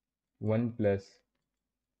 1 plus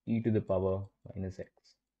e to the power minus x.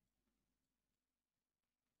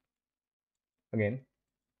 Again,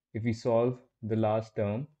 if we solve the last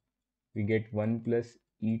term, we get 1 plus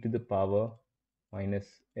e to the power minus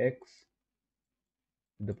x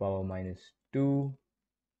to the power minus 2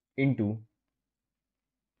 into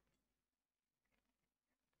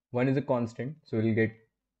 1 is a constant, so we'll get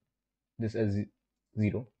this as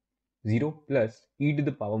 0. 0 plus e to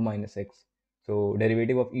the power minus x. So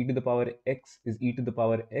derivative of e to the power x is e to the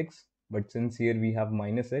power x, but since here we have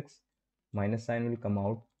minus x, minus sign will come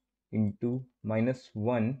out into minus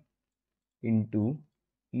 1 into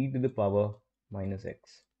e to the power minus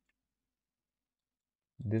x.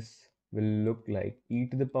 This will look like e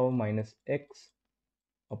to the power minus x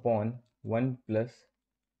upon 1 plus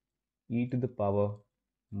e to the power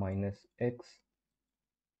minus x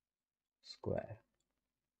square.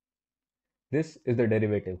 This is the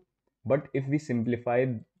derivative. But if we simplify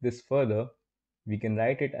this further, we can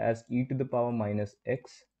write it as e to the power minus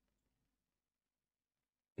x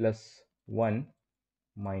plus 1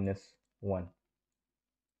 minus 1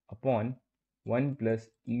 upon 1 plus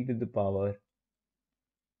e to the power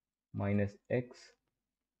minus x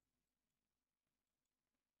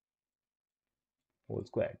whole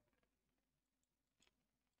squared.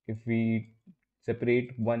 If we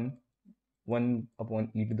separate 1 upon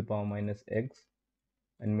e to the power minus x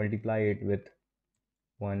and multiply it with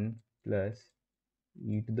 1 plus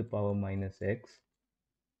e to the power minus x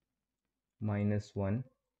minus 1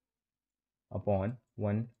 upon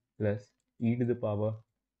 1 plus e to the power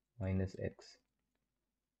minus x.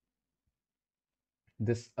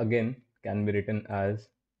 This again can be written as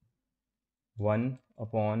 1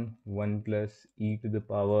 upon 1 plus e to the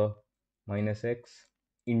power minus x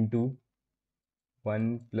into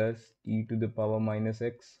 1 plus e to the power minus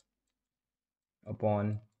x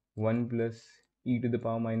upon 1 plus e to the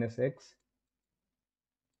power minus x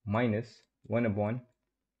minus 1 upon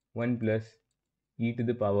 1 plus e to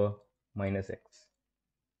the power minus x.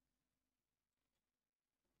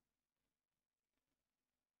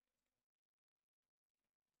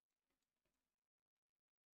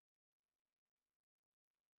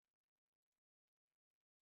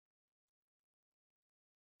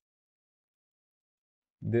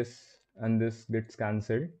 This and this gets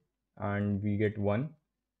cancelled and we get 1.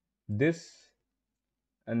 This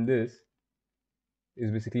and this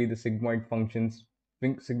is basically the sigmoid function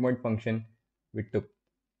we took.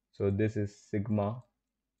 So this is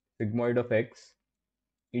sigmoid of x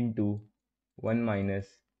into 1 minus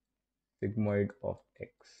sigmoid of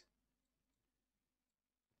x.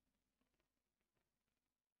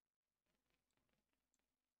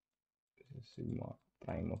 This is sigma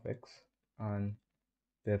prime of x, and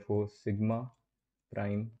therefore sigma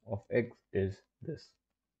prime of x is this.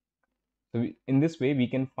 So in this way we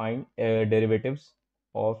can find derivatives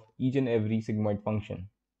of each and every sigmoid function.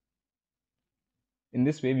 In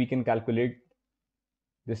this way we can calculate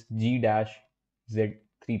this g dash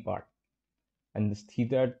z3 part, and this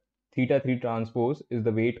theta 3 transpose is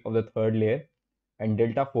the weight of the third layer, and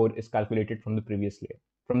delta 4 is calculated from the previous layer,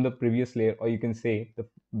 from the previous layer, or you can say the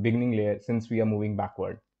beginning layer, since we are moving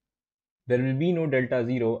backward. There will be no delta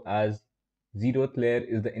 0 as 0th layer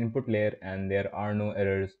is the input layer and there are no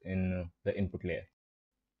errors in the input layer.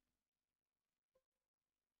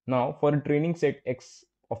 Now for a training set X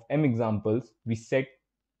of m examples, we set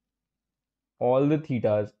all the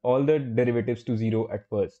thetas, all the derivatives to 0 at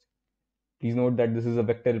first. Please note that this is a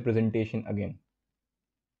vector representation again.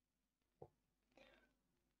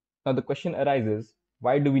 Now the question arises,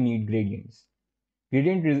 why do we need gradients?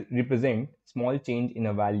 Gradient represent small change in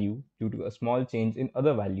a value due to a small change in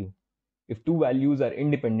other value. If two values are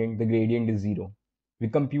independent, the gradient is 0. We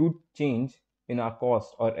compute change in our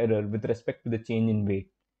cost or error with respect to the change in weight.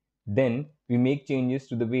 Then we make changes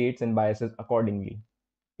to the weights and biases accordingly.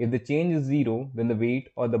 If the change is 0, then the weight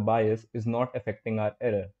or the bias is not affecting our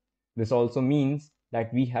error. This also means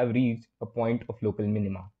that we have reached a point of local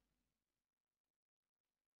minima.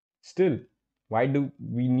 Still, why do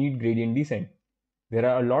we need gradient descent? There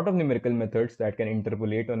are a lot of numerical methods that can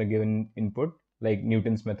interpolate on a given input, like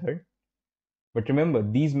Newton's method. But remember,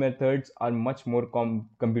 these methods are much more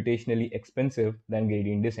computationally expensive than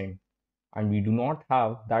gradient descent, and we do not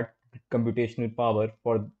have that computational power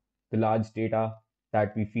for the large data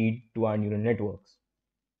that we feed to our neural networks.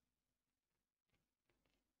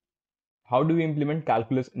 How do we implement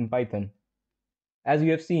calculus in Python? As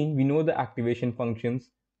you have seen, we know the activation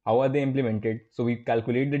functions. How are they implemented? So we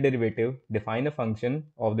calculate the derivative, define a function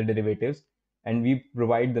of the derivatives, and we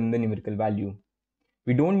provide them the numerical value.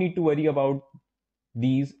 We don't need to worry about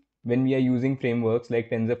these when we are using frameworks like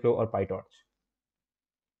TensorFlow or PyTorch.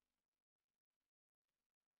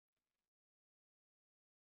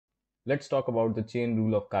 Let's talk about the chain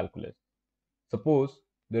rule of calculus. Suppose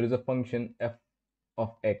there is a function f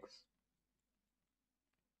of x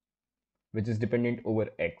which is dependent over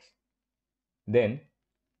x. Then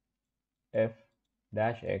f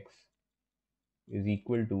dash x is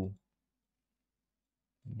equal to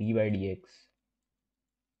d by dx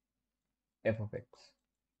f of x.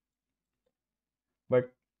 But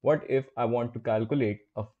what if I want to calculate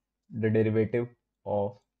the derivative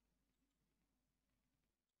of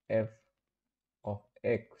f of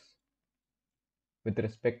x with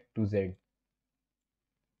respect to z,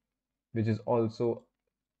 which is also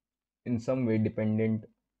in some way dependent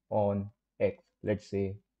on x? Let's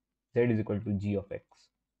say z is equal to g of x.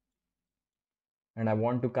 And I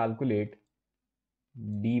want to calculate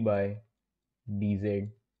d by dz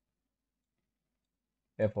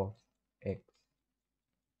f of x.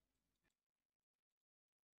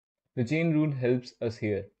 The chain rule helps us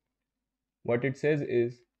here. What it says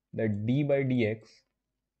is that d by dx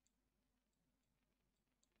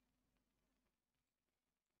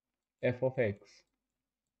f of x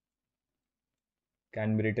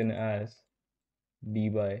can be written as d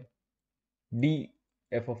by d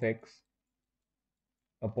f of x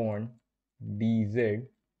upon dz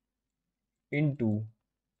into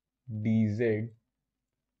dz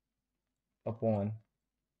upon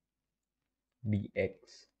dx.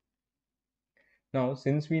 Now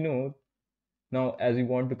since we know, now as we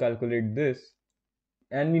want to calculate this,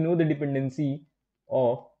 and we know the dependency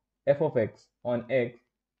of f of x on x,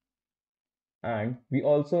 and we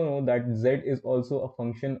also know that z is also a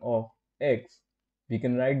function of x, we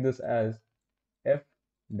can write this as f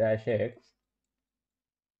dash x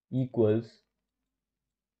equals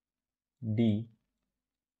d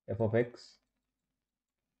f of x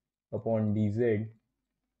upon dz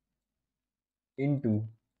into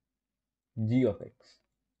g of x.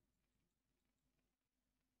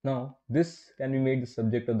 Now this can be made the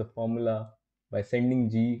subject of the formula by sending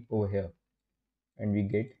g over here, and we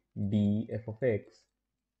get d f of x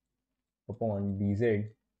upon dz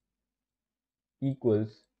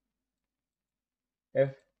equals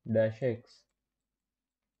f dash x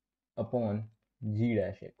upon g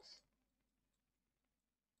dash x.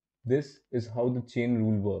 This is how the chain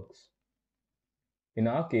rule works. In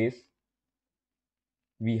our case,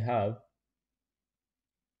 we have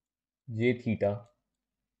j theta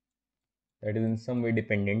that is in some way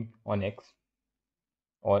dependent on x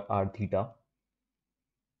or r theta,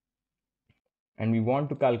 and we want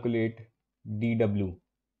to calculate dw,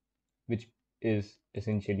 which is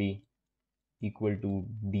essentially equal to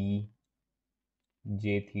d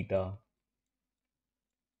j theta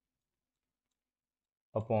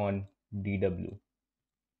upon dw.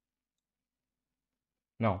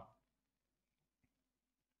 Now,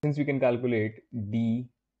 since we can calculate d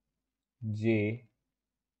j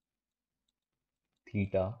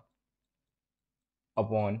theta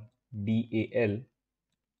upon dal,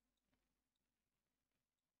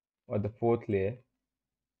 or the fourth layer,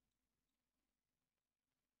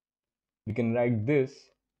 we can write this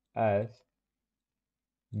as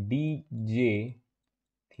dj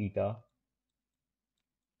theta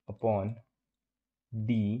upon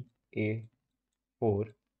dA4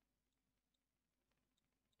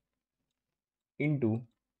 into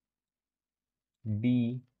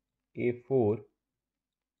dA4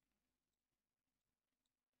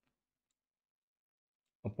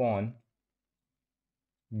 upon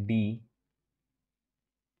dW.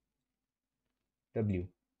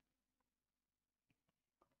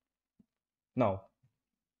 Now,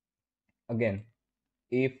 again,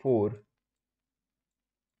 A4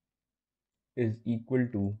 is equal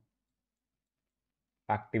to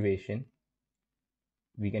activation.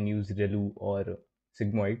 We can use ReLU or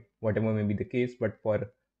sigmoid, whatever may be the case, but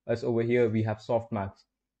for us over here, we have softmax.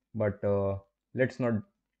 But let's not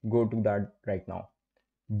go to that right now.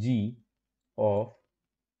 G of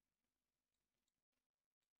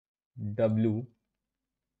W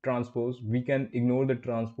transpose, we can ignore the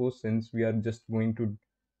transpose since we are just going to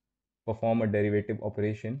perform a derivative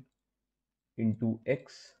operation into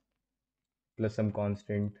X plus some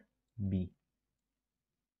constant B.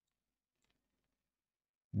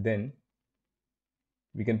 Then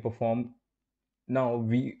we can perform, now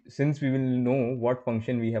since we will know what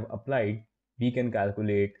function we have applied, we can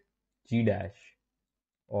calculate G dash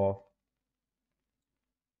of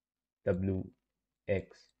Wx,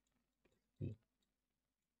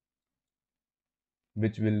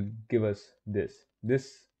 which will give us this.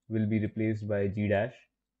 This will be replaced by G dash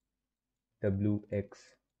Wx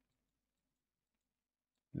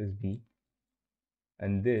plus B,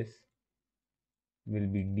 and this will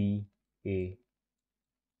be dA4.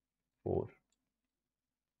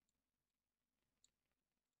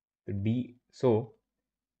 So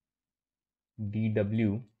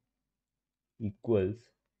dW equals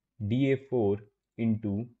dA4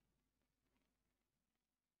 into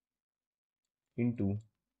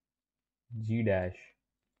G dash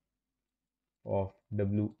of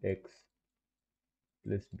Wx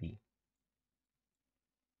plus B.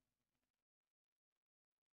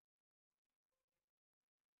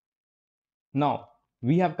 Now,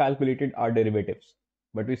 we have calculated our derivatives,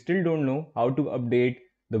 but we still don't know how to update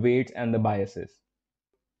the weights and the biases.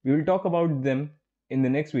 We will talk about them in the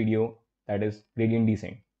next video, that is gradient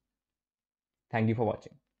descent. Thank you for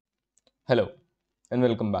watching. Hello and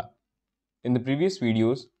welcome back. In the previous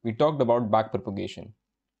videos, we talked about backpropagation.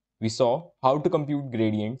 We saw how to compute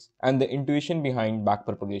gradients and the intuition behind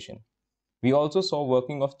backpropagation. We also saw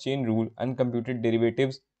working of chain rule and computed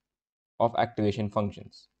derivatives of activation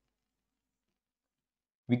functions.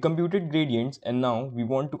 We computed gradients and now we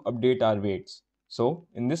want to update our weights. So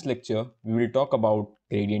in this lecture, we will talk about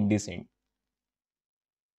gradient descent.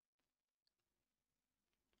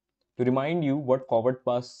 To remind you what forward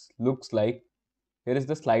pass looks like, here is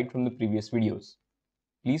the slide from the previous videos.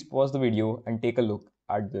 Please pause the video and take a look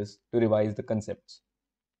at this to revise the concepts.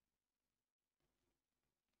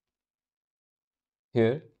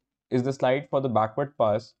 Here is the slide for the backward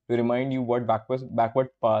pass to remind you what backward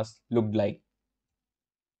pass looked like.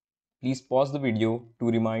 Please pause the video to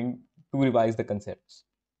revise the concepts.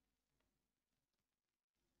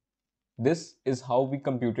 This is how we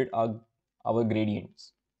computed our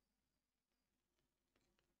gradients.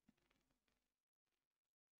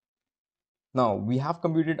 Now we have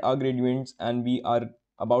computed our gradients and we are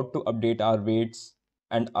about to update our weights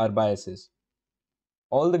and our biases.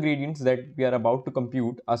 All the gradients that we are about to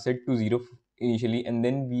compute are set to 0 initially, and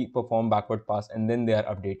then we perform backward pass and then they are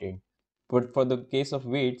updated. But for the case of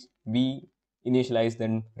weights, we initialize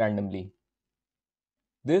them randomly.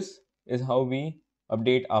 This is how we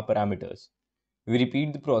update our parameters. We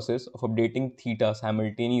repeat the process of updating theta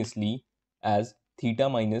simultaneously as theta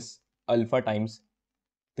minus alpha times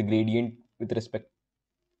the gradient with respect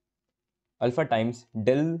alpha times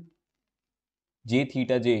del j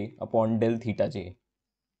theta j upon del theta j.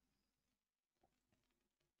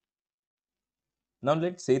 Now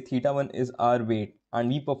let's say theta 1 is our weight and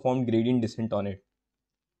we perform gradient descent on it.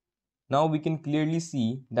 Now we can clearly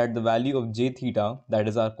see that the value of j theta, that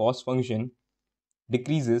is our cost function,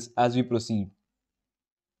 decreases as we proceed.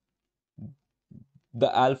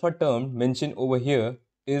 The alpha term mentioned over here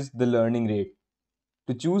is the learning rate.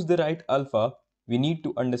 To choose the right alpha, we need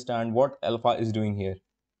to understand what alpha is doing here.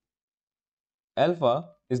 Alpha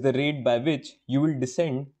is the rate by which you will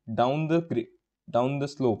descend down the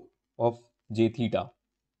slope of j theta.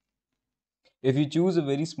 If you choose a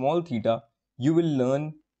very small theta, you will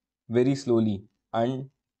learn very slowly. And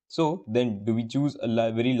so then do we choose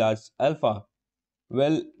a very large alpha?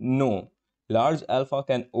 Well, no. Large alpha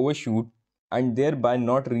can overshoot and thereby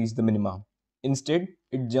not reach the minima. Instead,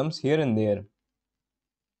 it jumps here and there.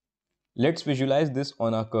 Let's visualize this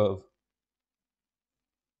on our curve.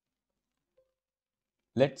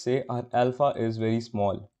 Let's say our alpha is very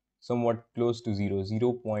small, somewhat close to 0,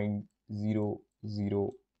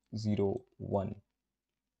 0.0001.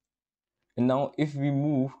 And now if we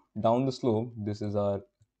move down the slope, this is our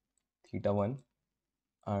theta 1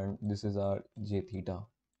 and this is our j theta.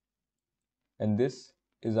 And this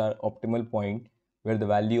is our optimal point where the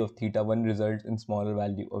value of theta 1 results in smaller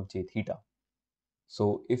value of j theta.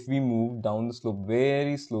 So if we move down the slope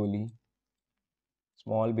very slowly,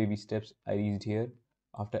 small baby steps, I reached here.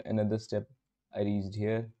 After another step, I reached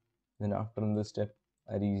here. Then after another step,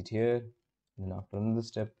 I reached here. Then after another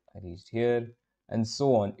step, I reached here. And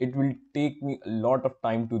so on. It will take me a lot of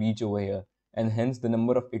time to reach over here. And hence the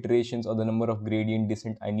number of iterations or the number of gradient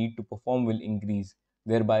descent I need to perform will increase,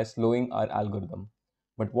 thereby slowing our algorithm.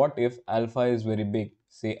 But what if alpha is very big?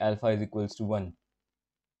 Say alpha is equals to 1.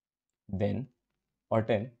 Then, or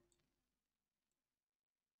 10.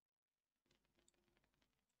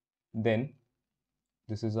 Then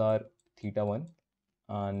this is our theta 1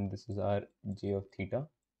 and this is our j of theta.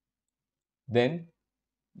 Then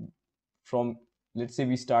from, let's say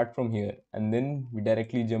we start from here and then we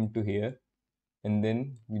directly jump to here and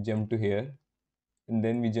then we jump to here and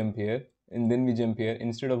then we jump here and then we jump here.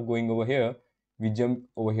 Instead of going over here, we jump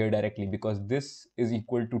over here directly because this is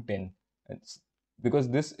equal to 10. It's because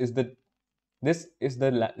this is the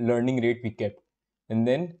learning rate we kept, and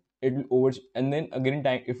then it will over, and then again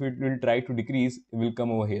time if it will try to decrease, it will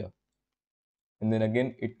come over here, and then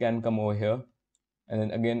again it can come over here, and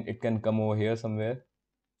then again it can come over here somewhere.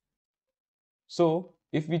 So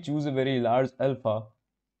if we choose a very large alpha,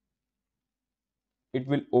 it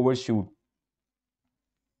will overshoot,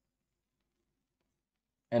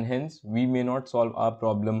 and hence we may not solve our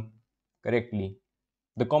problem correctly.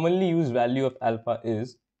 The commonly used value of alpha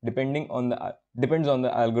is depends on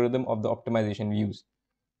the algorithm of the optimization we use.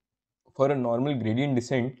 For a normal gradient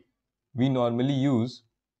descent, we normally use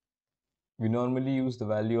the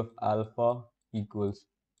value of alpha equals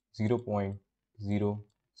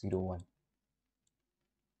 0.001.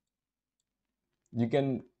 You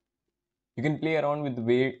can play around with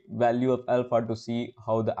the value of alpha to see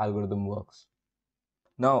how the algorithm works.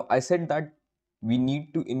 Now, I said that we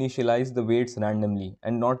need to initialize the weights randomly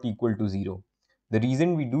and not equal to 0. The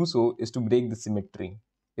reason we do so is to break the symmetry.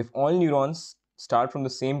 If all neurons start from the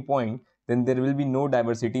same point, then there will be no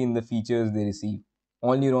diversity in the features they receive.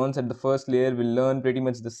 All neurons at the first layer will learn pretty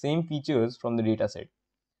much the same features from the dataset.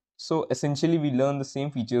 So essentially, we learn the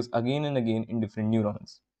same features again and again in different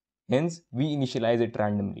neurons. Hence, we initialize it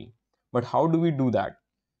randomly. But how do we do that?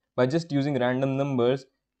 By just using random numbers,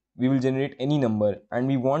 we will generate any number, and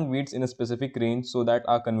we want weights in a specific range so that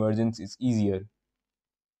our convergence is easier.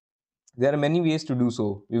 There are many ways to do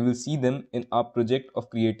so. We will see them in our project of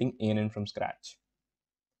creating ANN from scratch.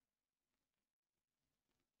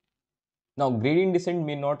 Now, gradient descent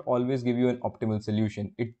may not always give you an optimal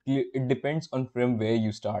solution. It depends on from where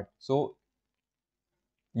you start. So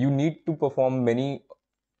you need to perform many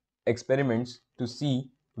experiments to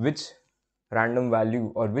see which random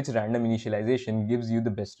value or which random initialization gives you the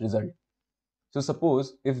best result. So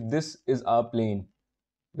suppose if this is our plane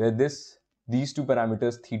where these two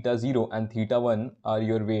parameters theta 0 and theta 1 are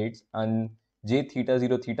your weights, and j theta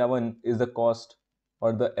 0 theta 1 is the cost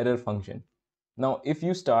or the error function. Now if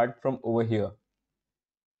you start from over here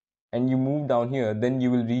and you move down here, then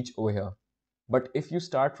you will reach over here. But if you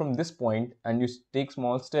start from this point and you take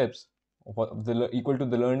small steps equal to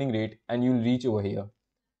the learning rate, and you'll reach over here.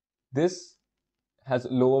 This has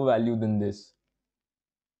lower value than this.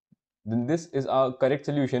 Then this is our correct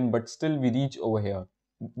solution, but still we reach over here.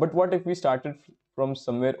 But what if we started from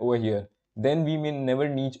somewhere over here? Then we may never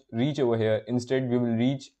reach over here. Instead, we will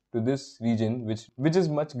reach to this region, which is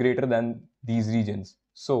much greater than these regions.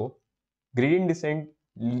 So gradient descent,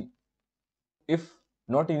 if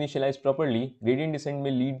not initialized properly, gradient descent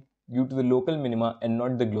may lead you to the local minima and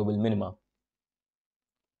not the global minima.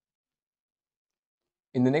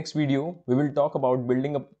 In the next video, we will talk about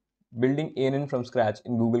building ANN from scratch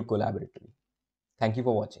in Google Collaboratory. Thank you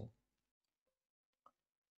for watching.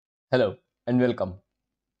 Hello and welcome.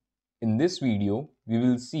 In this video, we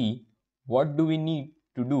will see what do we need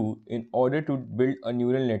to do in order to build a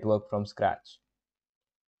neural network from scratch.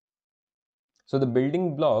 So the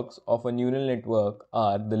building blocks of a neural network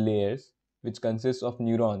are the layers, which consists of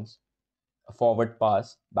neurons, a forward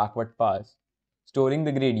pass, backward pass, storing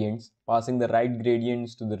the gradients, passing the right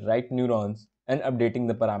gradients to the right neurons, and updating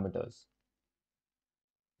the parameters.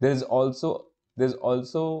 There's also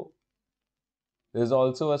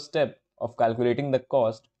a step of calculating the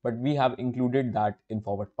cost, but we have included that in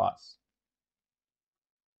forward pass.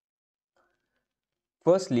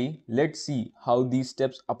 Firstly, let's see how these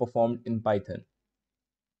steps are performed in Python.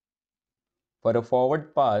 For a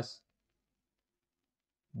forward pass,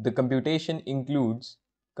 the computation includes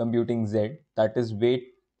computing Z, that is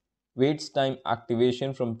waits time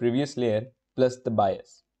activation from previous layer plus the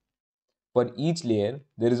bias. For each layer,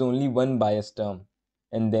 there is only one bias term,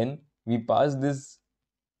 and then we pass this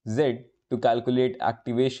Z to calculate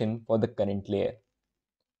activation for the current layer.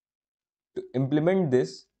 To implement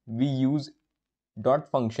this, we use dot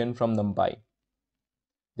function from NumPy.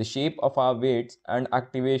 The shape of our weights and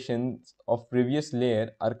activations of previous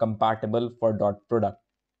layer are compatible for dot product.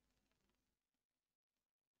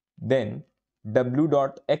 Then w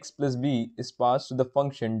dot x plus b is passed to the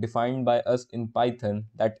function defined by us in Python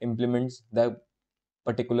that implements the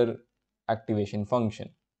particular activation function.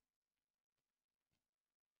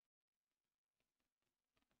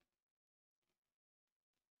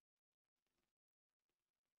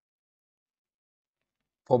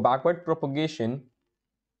 For backward propagation,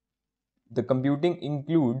 the computing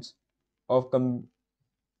includes of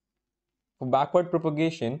for backward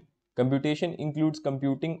propagation, computation includes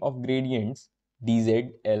computing of gradients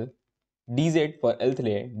dz for lth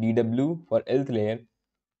layer, dw for lth layer,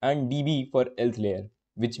 and db for lth layer,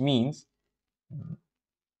 which means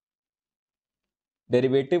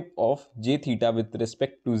derivative of j theta with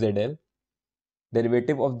respect to zl,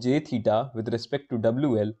 derivative of j theta with respect to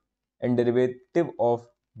wl, and derivative of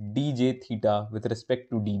dj theta with respect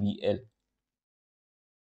to dbl.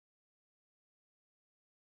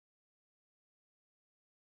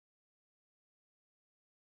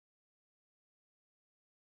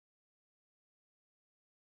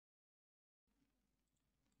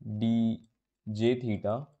 dj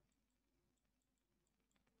theta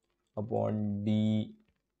upon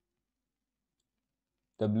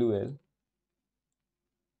dwl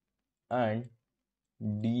and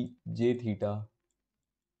dj theta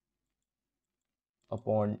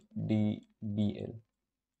upon dbl.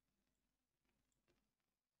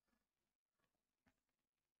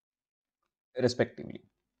 Respectively.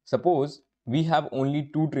 Suppose we have only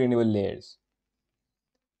two trainable layers.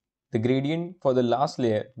 The gradient for the last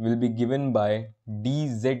layer will be given by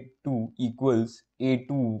dz2 equals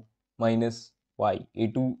a2 minus y.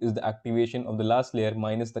 a2 is the activation of the last layer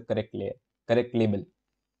minus the correct label.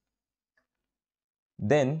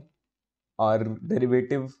 Then our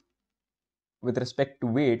derivative with respect to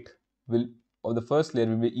weight will of the first layer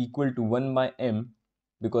will be equal to 1 by m,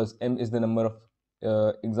 because m is the number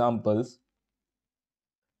of examples.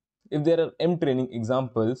 If there are m training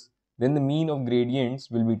examples, then the mean of gradients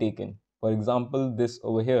will be taken. For example, this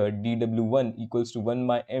over here, dw1 equals to 1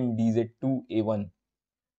 by m dz2a1.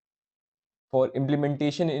 For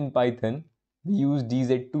implementation in Python, we use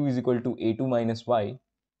dz2 is equal to a2 minus y.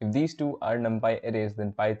 If these two are numpy arrays,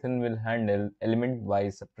 then Python will handle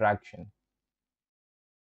element-wise subtraction.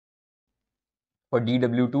 For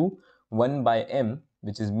dw2, 1 by m,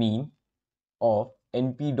 which is mean of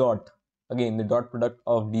np dot, again the dot product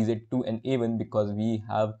of dz2 and a1, because we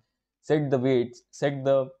have set the weights, set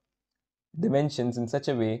the dimensions in such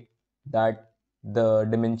a way that the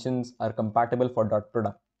dimensions are compatible for dot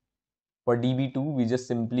product. For db2, we just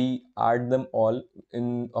simply add them all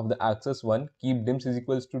in of the axis 1, keep dims is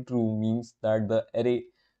equals to true, means that the array,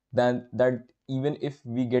 then that even if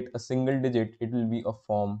we get a single digit, it will be a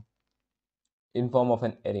form in form of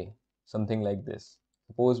an array, something like this.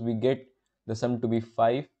 Suppose we get the sum to be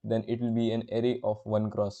 5, then it will be an array of 1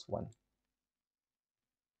 cross 1.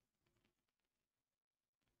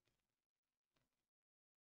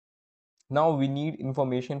 Now we need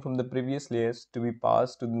information from the previous layers to be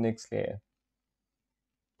passed to the next layer,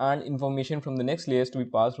 and information from the next layers to be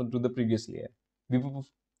passed to the previous layer.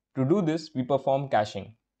 To do this, we perform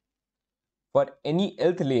caching. For any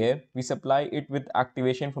lth layer, we supply it with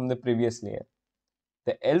activation from the previous layer.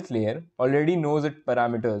 The lth layer already knows its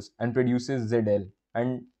parameters and produces ZL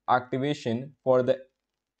and activation for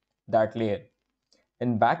that layer.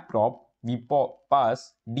 In backprop, we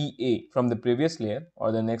pass dA from the previous layer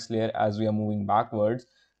or the next layer as we are moving backwards.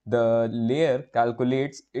 The layer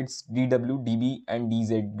calculates its dw, db, and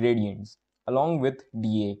dz gradients along with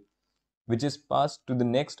dA, which is passed to the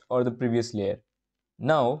next or the previous layer.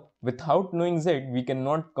 Now, without knowing z, we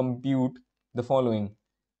cannot compute the following.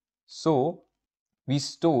 So, we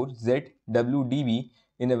store z, w, db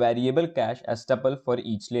in a variable cache as tuple for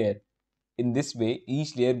each layer. In this way,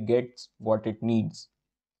 each layer gets what it needs.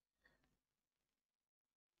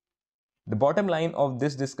 The bottom line of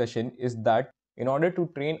this discussion is that in order to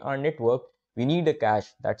train our network, we need a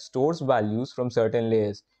cache that stores values from certain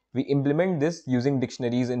layers. We implement this using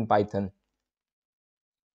dictionaries in Python.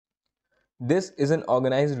 This is an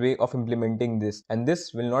organized way of implementing this, and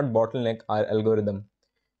this will not bottleneck our algorithm.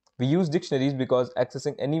 We use dictionaries because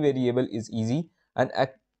accessing any variable is easy, and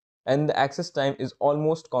the access time is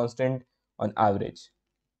almost constant on average.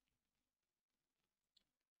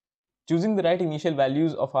 Choosing the right initial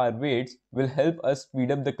values of our weights will help us speed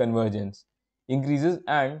up the convergence. Increases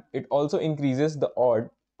and it also increases the odds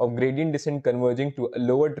of gradient descent converging to a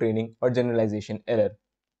lower training or generalization error.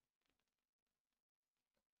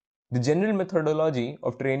 The general methodology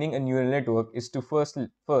of training a neural network is to first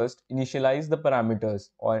initialize the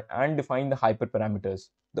parameters and define the hyperparameters.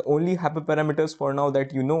 The only hyperparameters for now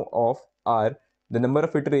that you know of are the number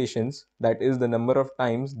of iterations, that is the number of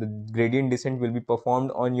times the gradient descent will be performed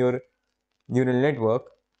on your neural network,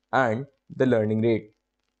 and the learning rate.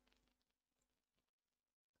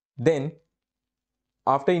 Then,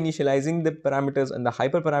 after initializing the parameters and the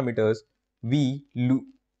hyperparameters, we loop,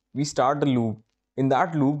 we start the loop. In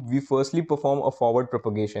that loop, we firstly perform a forward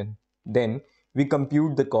propagation. Then we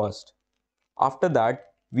compute the cost. After that,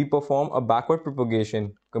 we perform a backward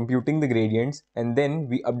propagation, computing the gradients, and then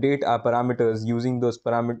we update our parameters using the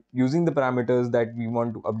parameters that we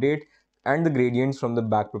want to update and the gradients from the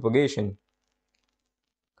back propagation.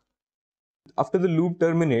 After the loop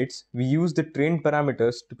terminates, we use the trained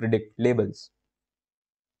parameters to predict labels.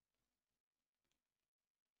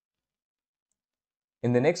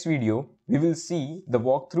 In the next video, we will see the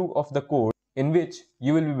walkthrough of the code in which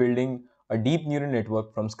you will be building a deep neural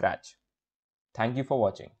network from scratch. Thank you for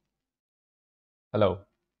watching. Hello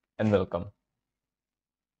and welcome.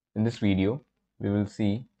 In this video, we will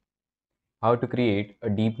see how to create a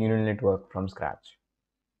deep neural network from scratch.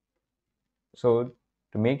 So,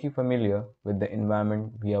 to make you familiar with the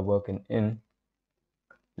environment we are working in,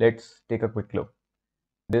 let's take a quick look.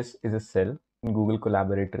 This is a cell in Google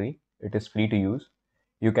Colaboratory. It is free to use.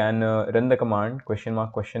 You can run the command question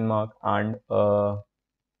mark and a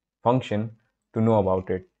function to know about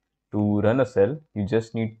it. To run a cell, you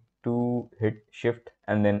just need to hit shift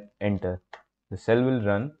and then enter. The cell will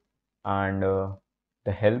run, and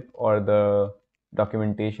the help or the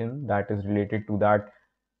documentation that is related to that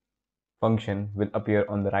function will appear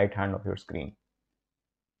on the right hand of your screen.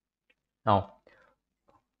 Now,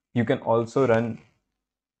 you can also run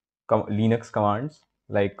Linux commands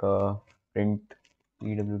like print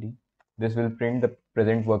pwd. This will print the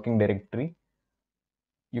present working directory.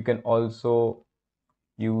 You can also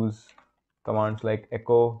use commands like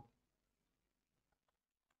echo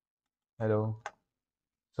hello.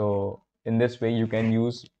 So in this way, you can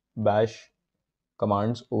use bash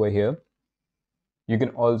commands over here. You can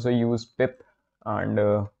also use pip and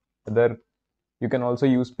other. You can also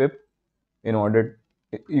use pip in order.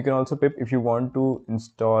 You can also pip if you want to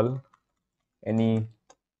install any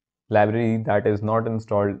library that is not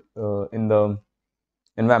installed in the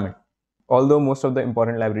environment. Although most of the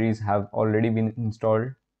important libraries have already been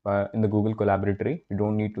installed in the Google Colaboratory, you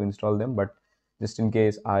don't need to install them. But just in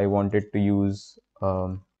case I wanted to use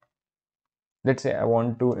let's say I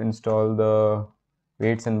want to install the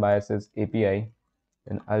weights and biases API,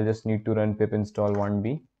 then I'll just need to run pip install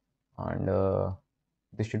 1b, and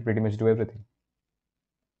this should pretty much do everything.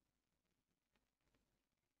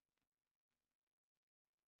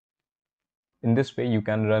 In this way, you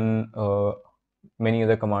can run many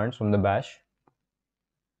other commands from the bash.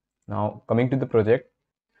 Now, coming to the project,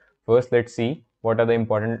 first let's see what are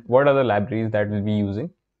the libraries that we'll be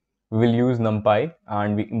using. We will use NumPy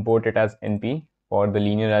and we import it as NP for the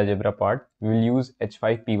linear algebra part. We will use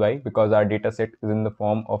H5py because our data set is in the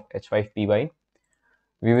form of H5py.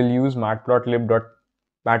 We will use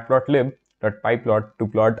matplotlib.pyplot to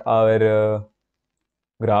plot our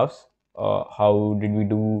graphs. How did we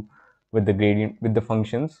do with the gradient, with the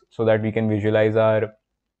functions, so that we can visualize our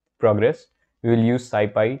progress. We will use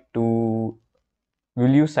SciPy to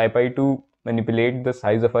manipulate the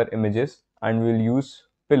size of our images, and we'll use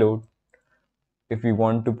Pillow if we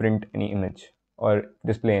want to print any image or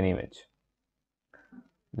display any image.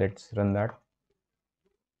 Let's run that.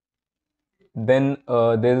 Then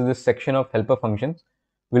there is this section of helper functions.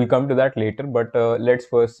 We'll come to that later, but let's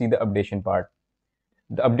first see the updation part.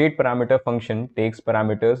 The update parameter function takes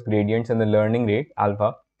parameters, gradients, and the learning rate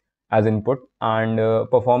alpha as input and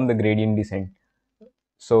perform the gradient descent.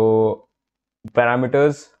 So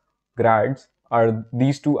parameters, grads, are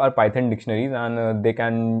these two are Python dictionaries, and they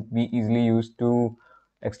can be easily used to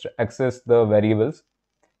access the variables.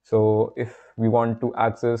 So if we want to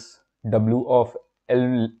access w of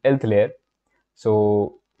lth layer,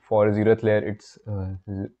 so for 0th layer it's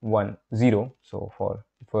 1 0, so for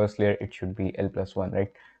first layer it should be l plus 1,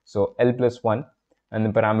 right? So l plus 1, and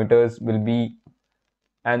the parameters will be,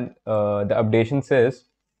 and the updation says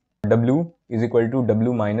W is equal to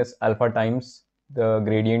W minus alpha times the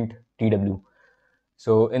gradient TW.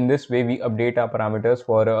 So in this way, we update our parameters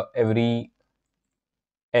for every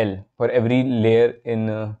L, for every layer in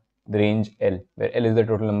the range L, where L is the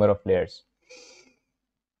total number of layers.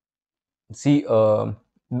 See,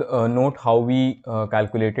 note how we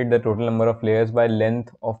calculated the total number of layers by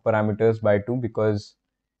length of parameters by 2, because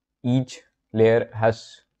each layer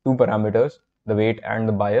has two parameters, the weight and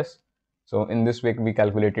the bias. So in this way, we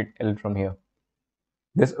calculated L from here.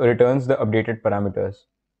 This returns the updated parameters.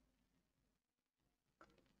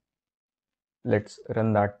 Let's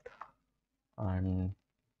run that. And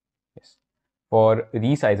yes, for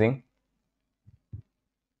resizing,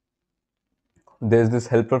 there's this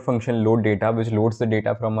helper function load data, which loads the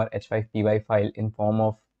data from our h5py file in form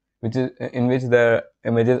of in which the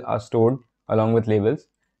images are stored along with labels.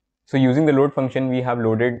 So using the load function, we have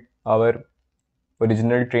loaded our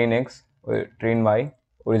original train x, train y,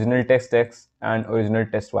 original test x, and original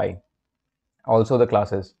test y, also the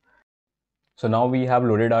classes. So now we have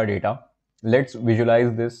loaded our data. Let's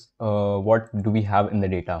visualize this. What do we have in the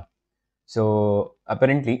data? So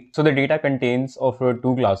apparently, so the data contains of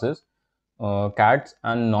two classes, cats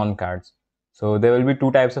and non-cats. So there will be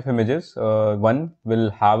two types of images. One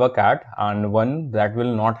will have a cat and one that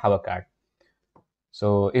will not have a cat.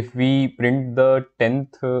 So if we print the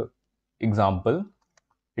 10th example,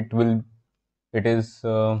 it will it is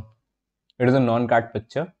a non-cat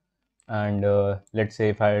picture. And let's say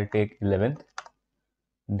if I take 11th,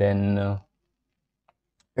 then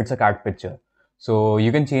it's a cat picture. So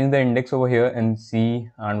you can change the index over here and see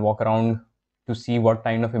and walk around to see what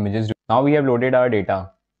kind of images. Now we have loaded our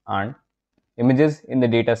data, and images in the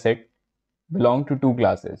data set belong to two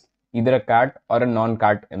classes, either a cat or a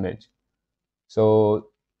non-cat image. So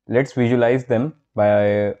let's visualize them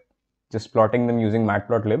by just plotting them using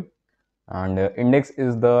matplotlib. And index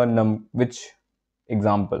is the which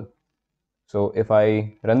example. So if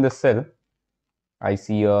I run this cell, I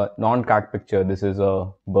see a non-cat picture. This is a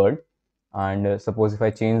bird. And suppose if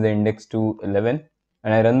I change the index to 11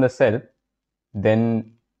 and I run the cell,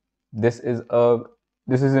 then this is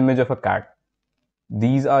image of a cat.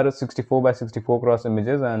 These are 64 by 64 cross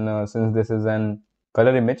images, and since this is an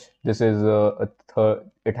color image, this is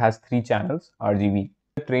it has 3 channels RGB.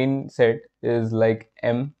 The train set is like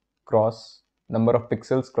M cross number of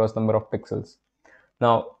pixels cross number of pixels.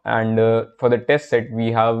 Now, and for the test set,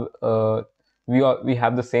 we have we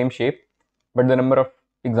have the same shape, but the number of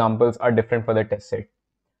examples are different for the test set.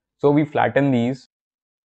 So we flatten these.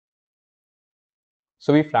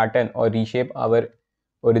 So we flatten or reshape our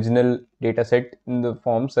original data set in the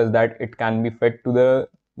form such that it can be fed to the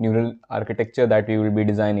neural architecture that we will be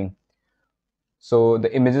designing. So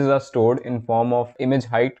the images are stored in form of image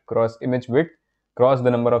height cross image width cross the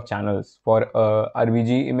number of channels. For a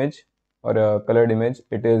RGB image or a colored image,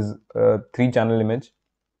 it is a 3-channel image.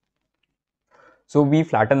 So we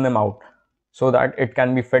flatten them out so that it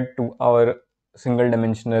can be fed to our single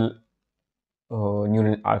dimensional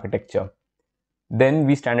neural architecture. Then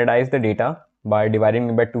we standardize the data by dividing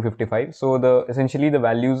it by 255. So essentially the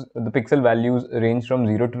pixel values range from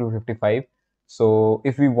 0 to 255. So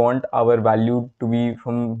if we want our value to be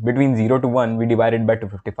from between 0 to 1, we divide it by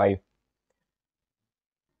 255.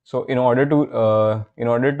 So in order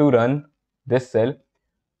to run this cell,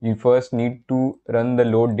 you first need to run the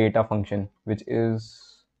load data function, which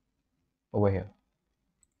is over here.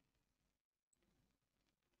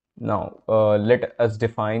 Now let us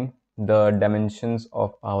define the dimensions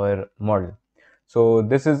of our model. So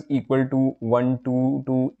this is equal to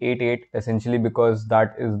 12288 essentially, because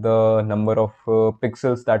that is the number of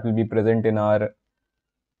pixels that will be present in a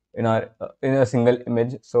single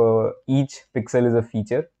image. So each pixel is a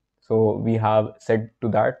feature. So we have set to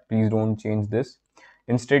that. Please don't change this.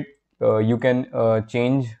 Instead, you can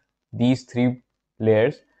change these 3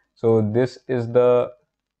 layers. So this is the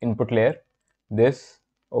input layer. This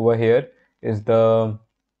over here is the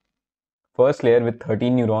first layer with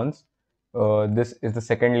 13 neurons. This is the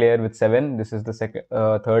second layer with 7. This is the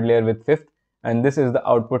third layer with 5th, and this is the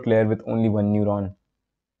output layer with only 1 neuron.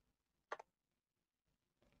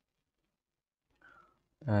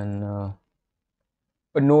 And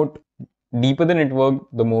a note: deeper the network,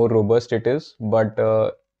 the more robust it is. But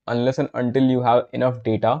unless and until you have enough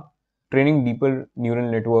data, training deeper neural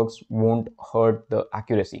networks won't hurt the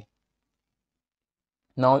accuracy.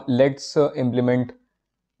 Now let's implement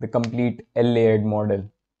the complete L-layered model.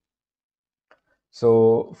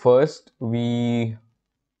 So first we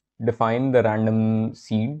define the random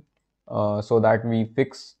seed so that we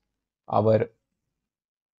fix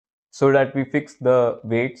the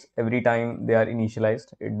weights every time they are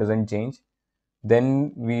initialized. It doesn't change.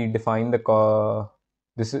 Then we define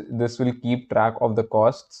this will keep track of the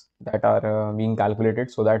costs that are being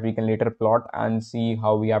calculated, so that we can later plot and see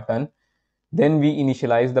how we have done. Then we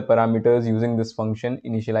initialize the parameters using this function,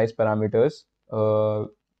 initialize parameters,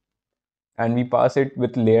 and we pass it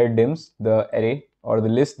with layered dims, the array or the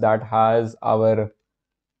list that has our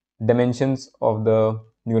dimensions of the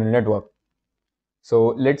neural network. So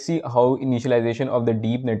let's see how initialization of the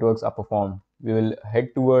deep networks are performed. We'll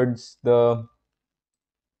head towards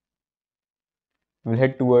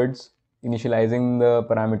initializing the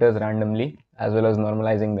parameters randomly as well as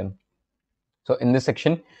normalizing them. So in this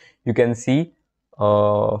section, you can see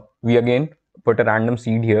we again put a random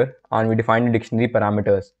seed here and we define the dictionary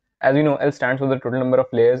parameters. As you know, L stands for the total number of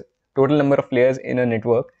layers in a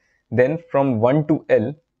network. Then from 1 to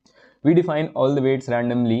L, we define all the weights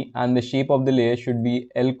randomly, and the shape of the layer should be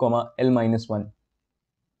L, L minus 1.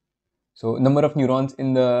 So number of neurons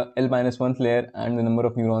in the L minus 1th layer and the number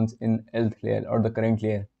of neurons in Lth layer or the current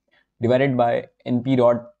layer divided by NP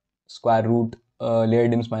dot square root layer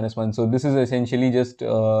dims minus 1. So this is essentially just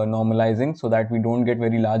normalizing so that we don't get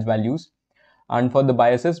very large values. And for the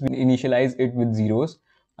biases, we initialize it with zeros,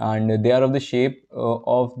 and they are of the shape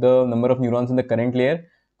of the number of neurons in the current layer,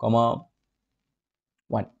 comma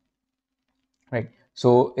 1. Right.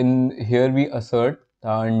 So in here we assert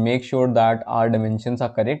and make sure that our dimensions are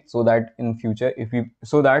correct, so that in future,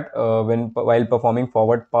 while performing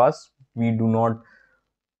forward pass, we do not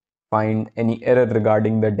find any error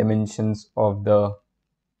regarding the dimensions of the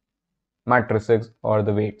matrices or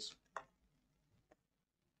the weights.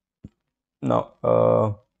 Now,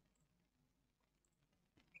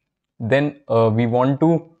 then after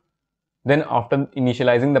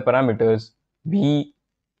initializing the parameters, we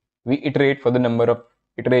iterate for the number of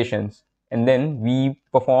iterations, and then we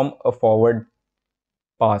perform a forward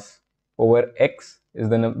pass over x is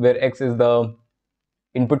where x is the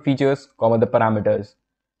input features, comma the parameters.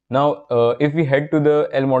 Now, if we head to the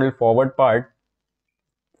L model forward pass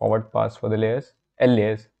for the layers, L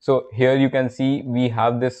layers. So here you can see we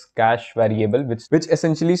have this cache variable which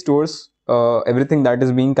essentially stores everything that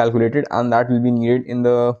is being calculated and that will be needed in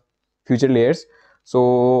the future layers.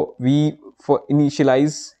 So we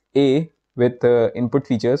initialize A with input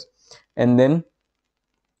features, and then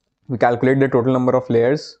we calculate the total number of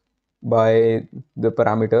layers by the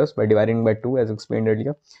parameters by dividing by 2 as explained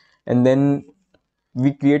earlier, and then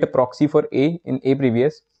we create a proxy for A in A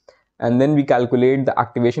previous, and then we calculate the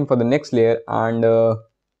activation for the next layer and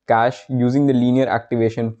cache using the linear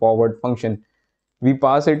activation forward function. We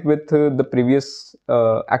pass it with the previous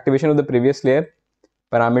activation of the previous layer,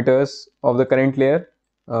 parameters of the current layer,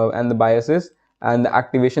 and the biases, and the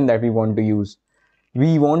activation that we want to use.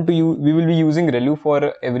 We will be using ReLU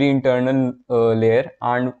for every internal layer,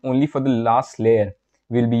 and only for the last layer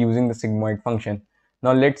we'll be using the sigmoid function.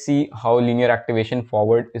 Now let's see how linear activation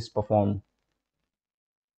forward is performed.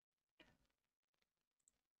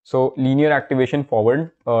 So linear activation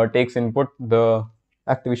forward takes input the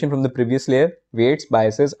activation from the previous layer, weights,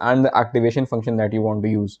 biases, and the activation function that you want to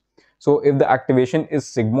use. So if the activation is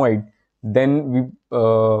sigmoid, then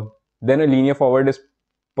then a linear forward is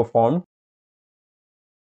performed.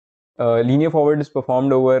 Linear forward is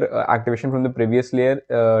performed over activation from the previous layer,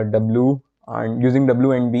 W, and using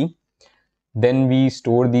W and B. Then we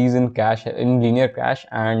store these in linear cache,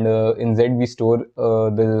 and in Z we store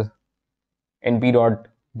the np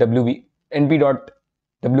dot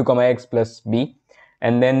w comma x plus b,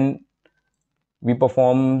 and then we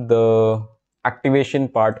perform the activation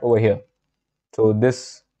part over here. So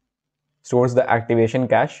this stores the activation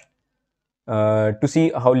cache. To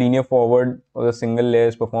see how linear forward or the single layer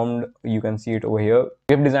is performed, you can see it over here.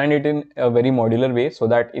 We have designed it in a very modular way, so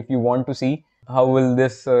that if you want to see how will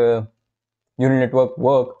this neural network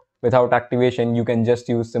work without activation, you can just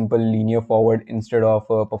use simple linear forward instead of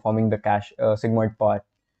performing the cache sigmoid part.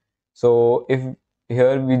 So if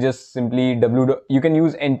here we just simply you can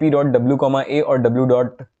use np.w comma a or w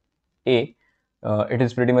dot a. It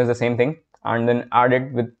is pretty much the same thing, and then add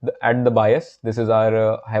the bias. This is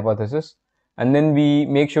our hypothesis, and then we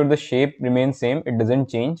make sure the shape remains same, it doesn't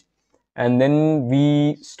change, and then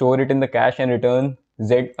we store it in the cache and return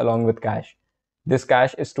z along with cache. This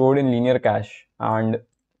cache is stored in linear cache, and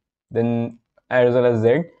then as well as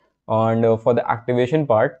z. And for the activation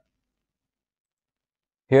part,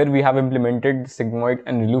 here we have implemented sigmoid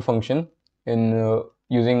and ReLU function in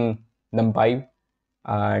using numpy,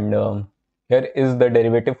 and here is the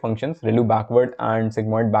derivative functions, ReLU backward and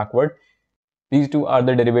sigmoid backward. These two are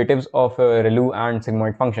the derivatives of ReLU and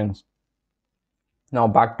sigmoid functions. Now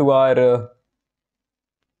back to our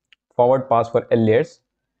forward pass for L layers.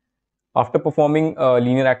 After performing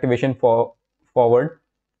linear activation forward,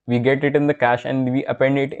 we get it in the cache and we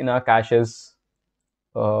append it in our caches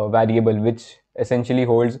variable, which essentially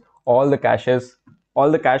holds all the caches,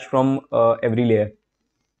 all the cache from every layer.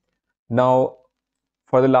 Now,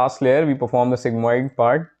 for the last layer, we perform the sigmoid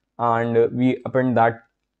part and we append that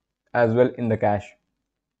as well in the cache.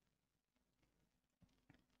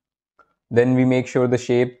 Then we make sure the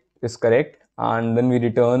shape is correct, and then we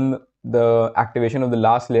return the activation of the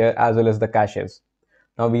last layer as well as the caches.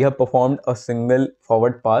 Now we have performed a single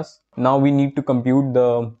forward pass. Now we need to compute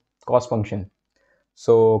the cost function.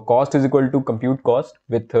 So cost is equal to compute cost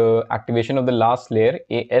with activation of the last layer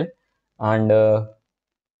AL and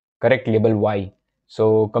correct label Y.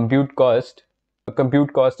 So compute cost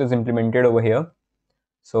is implemented over here.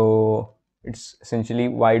 So it's essentially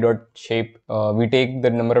y dot shape. We take the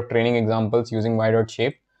number of training examples using y dot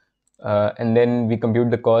shape, and then we compute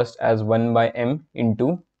the cost as 1 by m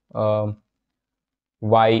into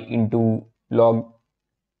y into log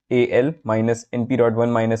al minus np dot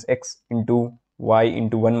 1 minus x into y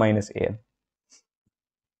into 1 minus al.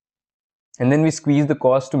 And then we squeeze the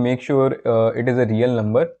cost to make sure it is a real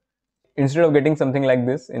number. Instead of getting something like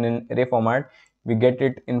this in an array format, we get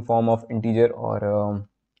it in form of integer or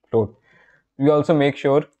float. We also make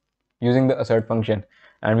sure using the assert function,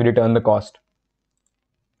 and we return the cost.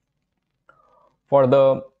 For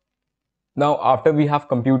the now after we have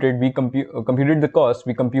computed, we computed the cost,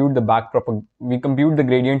 we compute the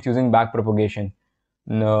gradients using backpropagation.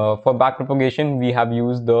 For backpropagation, we have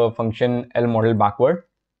used the function L model backward.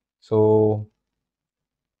 So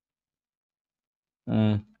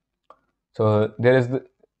so there is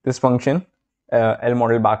this function L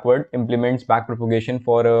model backward implements backpropagation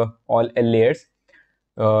for all L layers.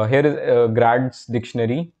 Here is grad's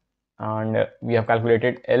dictionary, and we have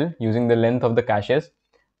calculated L using the length of the caches.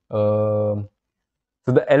 So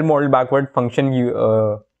the L model backward function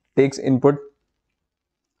takes input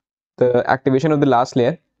the activation of the last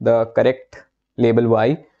layer, the correct label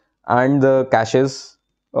Y, and the caches,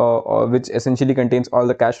 which essentially contains all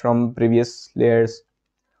the cache from previous layers.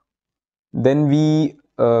 Then we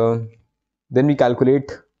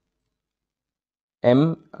calculate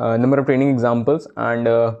M, number of training examples, and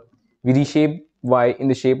we reshape Y in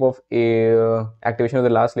the shape of a activation of the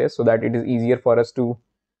last layer so that it is easier for us to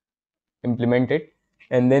implement it.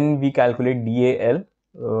 And then we calculate DAL,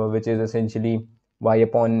 which is essentially Y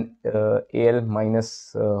upon AL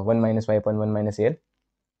minus 1 minus Y upon 1 minus AL,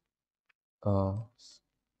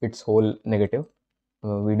 its whole negative.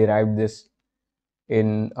 We derived this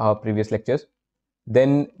in our previous lectures.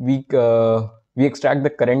 Then we extract the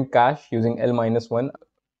current cache using L minus 1.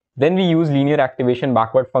 Then we use linear activation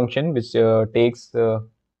backward function, which takes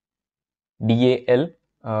DAL,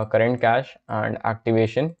 current cache, and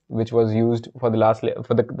activation, which was used for the last layer,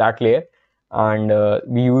 for that layer, and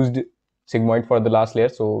we used sigmoid for the last layer,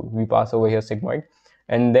 so we pass over here sigmoid.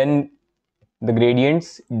 And then the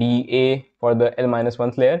gradients dA for the L minus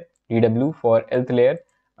 1th layer, dW for Lth layer,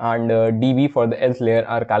 and dV for the Lth layer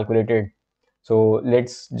are calculated. So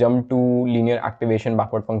let's jump to linear activation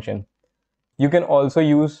backward function. You can also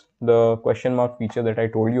use the question mark feature that I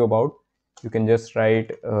told you about. You can just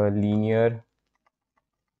write linear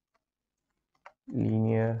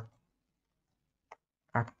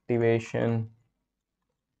activation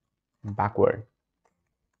backward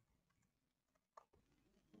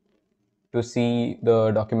to see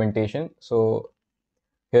the documentation. So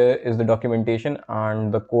here is the documentation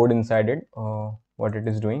and the code inside it, what it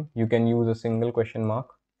is doing. You can use a single question mark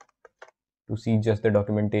to see just the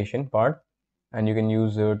documentation part, and you can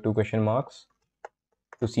use 2 question marks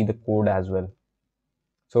to see the code as well.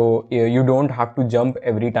 So you don't have to jump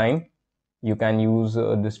every time. You can use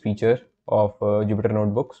this feature of Jupyter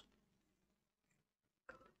Notebooks.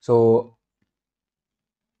 So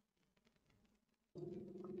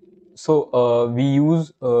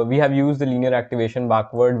we have used the linear activation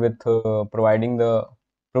backward with providing the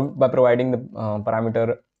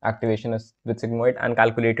parameter activation with sigmoid and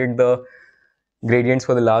calculated the gradients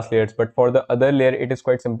for the last layers. But for the other layer, it is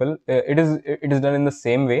quite simple. It is done in the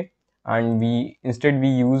same way, and we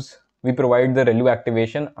provide the ReLU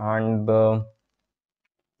activation and the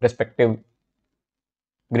respective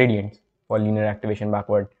gradients for linear activation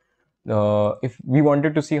backward. If we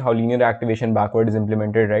wanted to see how linear activation backward is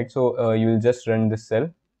implemented, right? So you will just run this cell,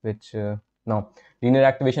 which now linear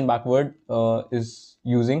activation backward is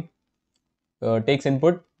using takes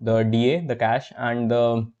input the DA, the cache, and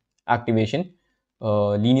the activation.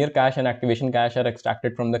 Linear cache and activation cache are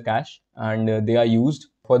extracted from the cache, and they are used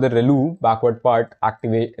for the ReLU backward part.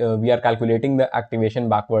 We are calculating the activation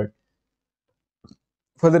backward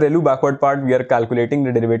For the ReLU backward part, we are calculating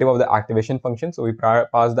the derivative of the activation function. So we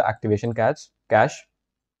pass the activation cache.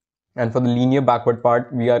 And for the linear backward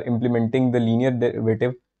part, we are implementing the linear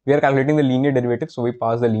derivative. We are calculating the linear derivative, so we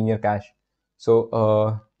pass the linear cache.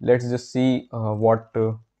 So let's just see what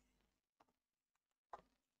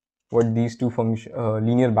these two function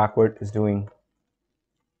linear backward is doing.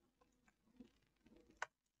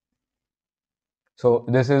 So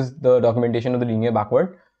this is the documentation of the linear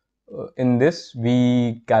backward. In this,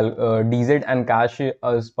 we dz and cache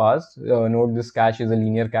as pass. Note this cache is a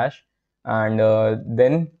linear cache, and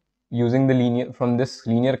then using the linear from this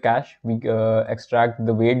linear cache, we extract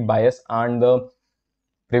the weight, bias, and the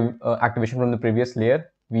activation from the previous layer.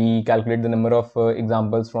 We calculate the number of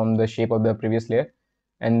examples from the shape of the previous layer,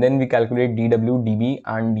 and then we calculate dw, db,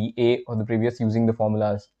 and da of the previous using the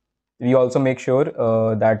formulas. We also make sure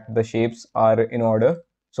that the shapes are in order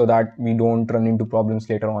so that we don't run into problems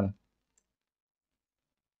later on.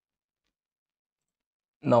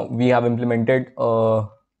 Now we have implemented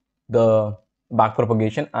the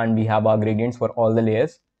backpropagation, and we have our gradients for all the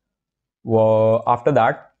layers. After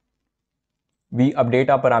that, we update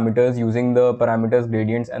our parameters using the parameters,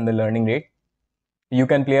 gradients, and the learning rate. You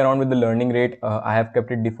can play around with the learning rate. I have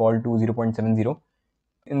kept it default to 0.70.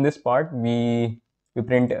 In this part, we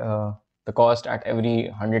print the cost at every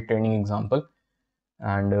 100 training example,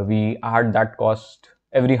 and we add that cost,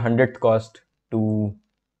 every 100th cost, to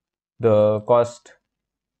the cost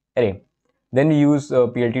array. Then we use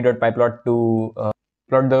plt.pyplot to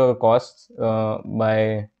plot the costs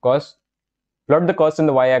by cost, plot the cost in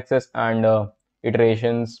the y-axis and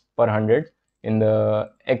iterations per 100 in the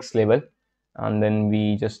x label, and then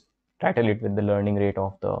we just title it with the learning rate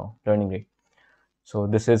of the learning rate. So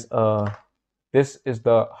this is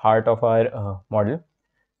the heart of our model.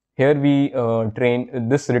 Here we train,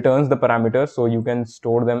 this returns the parameters, so you can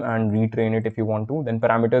store them and retrain it if you want to. Then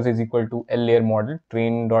parameters is equal to L layer model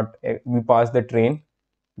train dot, we pass the train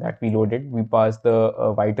that we loaded, we pass the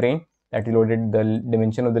y train that we loaded, the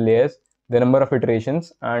dimension of the layers, the number of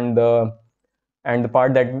iterations, and the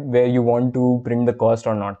part that where you want to print the cost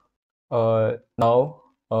or not. Now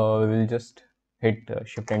we will just hit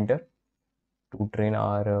shift enter to train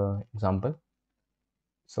our example.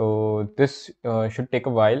 So this should take a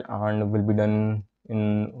while and will be done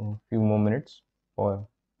in a few more minutes, or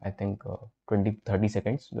I think 20-30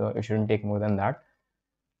 seconds. It shouldn't take more than that.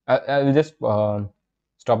 I will just pause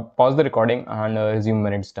the recording and resume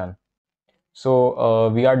when it's done. So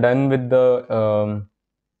we are done with the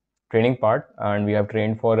training part, and we have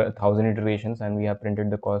trained for 1,000 iterations, and we have printed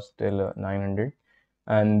the cost till 900,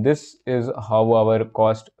 and this is how our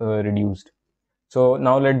cost reduced. So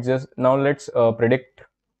now let's predict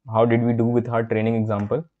how did we do with our training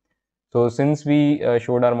example. So since we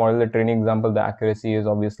showed our model the training example, the accuracy is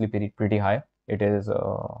obviously pretty high. It is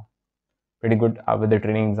pretty good with the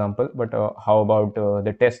training example. But how about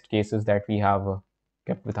the test cases that we have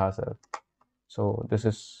kept with ourselves? So this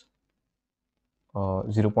is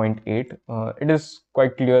 0.8. It is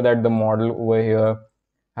quite clear that the model over here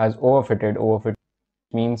has overfitted. Overfit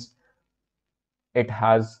means it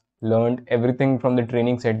has learned everything from the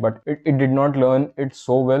training set, but it did not learn it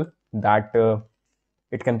so well that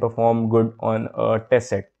it can perform good on a test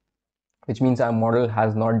set, which means our model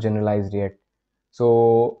has not generalized yet.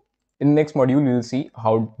 So in the next module, we will see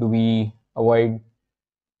how do we avoid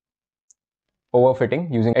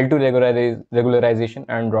overfitting using L2 regularization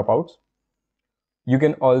and dropouts. You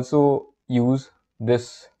can also use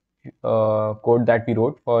this code that we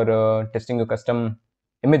wrote for testing the custom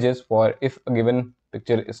images for if a given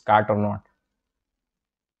picture is cat or not.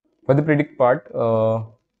 For the predict part,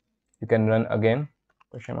 you can run again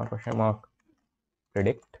question mark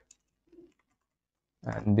predict,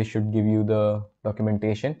 and this should give you the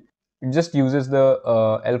documentation. It just uses the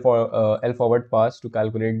L forward pass to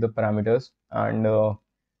calculate the parameters, and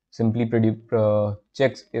simply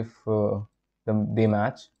checks if they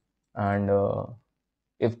match, and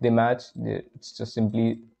if they match, it's just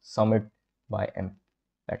simply sum it by m.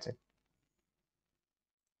 That's it.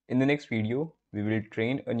 In the next video, we will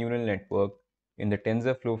train a neural network in the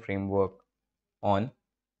TensorFlow framework on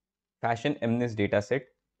fashion MNIST dataset,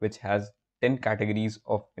 which has 10 categories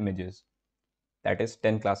of images. That is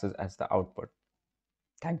 10 classes as the output.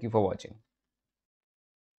 Thank you for watching.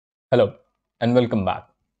 Hello and welcome back.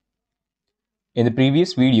 In the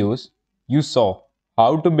previous videos, you saw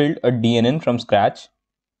how to build a DNN from scratch,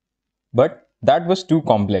 but that was too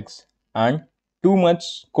complex and too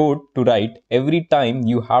much code to write every time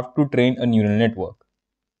you have to train a neural network.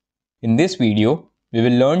 In this video, we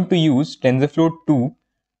will learn to use TensorFlow 2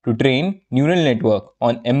 to train neural network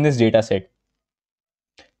on MNIST dataset.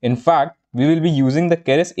 In fact, we will be using the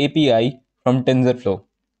Keras API from TensorFlow.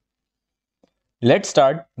 Let's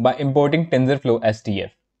start by importing TensorFlow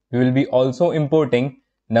STF. We will be also importing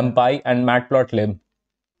NumPy and Matplotlib.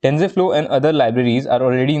 TensorFlow and other libraries are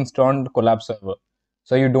already installed on the Colab server,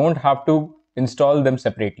 so you don't have to install them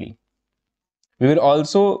separately. We will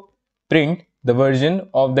also print the version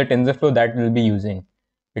of the TensorFlow that we will be using.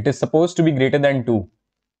 It is supposed to be greater than 2.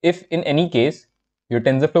 If in any case your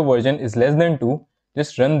TensorFlow version is less than 2,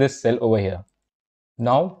 just run this cell over here.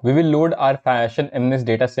 Now we will load our fashion MNIST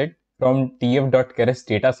dataset from tf.keras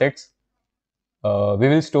datasets. We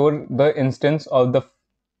will store the instance of the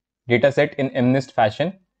dataset in MNIST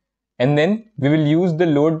fashion, and then we will use the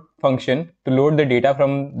load function to load the data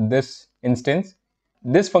from this instance.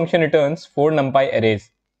 This function returns 4 NumPy arrays.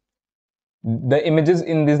 The images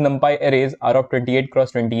in these NumPy arrays are of 28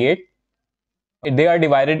 cross 28. They are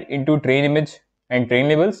divided into train image and train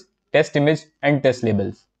labels, test image and test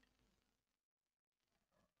labels.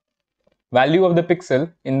 Value of the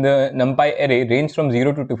pixel in the NumPy array range from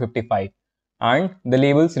 0 to 255, and the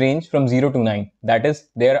labels range from 0 to 9. That is,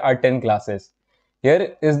 there are 10 classes.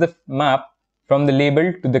 Here is the map from the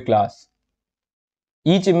label to the class.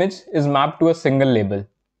 Each image is mapped to a single label.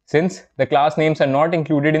 Since the class names are not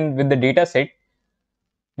included with the dataset,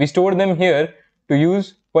 we store them here to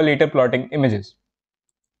use for later plotting images.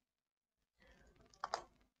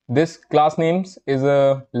 This class names is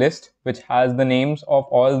a list which has the names of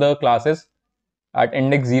all the classes. At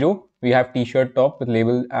index 0, we have t-shirt top with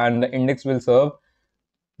label, and the index will serve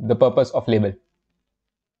the purpose of label.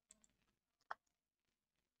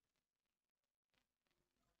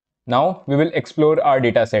 Now we will explore our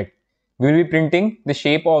data set. We will be printing the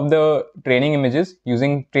shape of the training images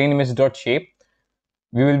using trainimage.shape.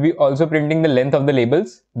 We will be also printing the length of the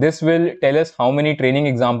labels. This will tell us how many training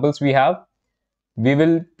examples we have. We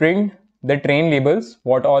will print the train labels,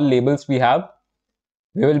 what all labels we have.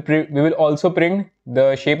 We will also print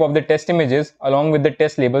the shape of the test images along with the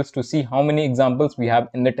test labels to see how many examples we have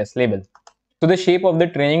in the test label. So the shape of the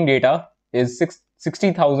training data is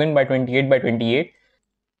 60,000 by 28 by 28,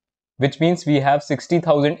 which means we have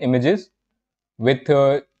 60,000 images with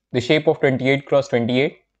the shape of 28 cross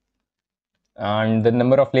 28, and the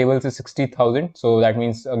number of labels is 60,000. So that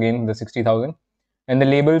means again the 60,000, and the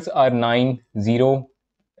labels are 9, 0,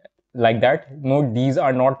 like that. Note, these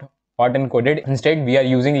are not hot encoded. Instead, we are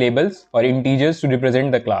using labels or integers to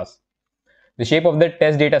represent the class. The shape of the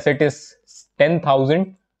test dataset is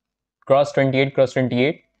 10,000 cross 28 cross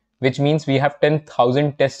 28, which means we have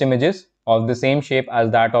 10,000 test images of the same shape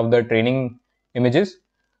as that of the training images.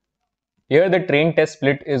 Here the train test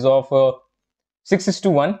split is of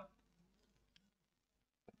 6:1.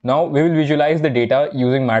 Now we will visualize the data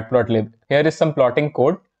using Matplotlib. Here is some plotting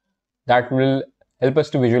code that will help us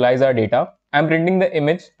to visualize our data. I'm printing the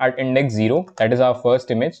image at index 0, that is our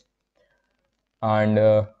first image, and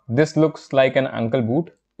this looks like an ankle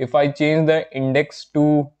boot. If I change the index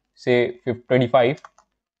to say 25,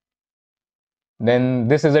 then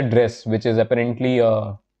this is a dress, which is apparently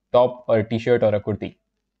a top or a t-shirt or a kurti.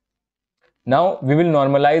 Now we will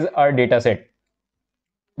normalize our data set.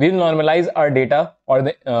 We will normalize our data or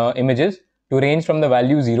the images to range from the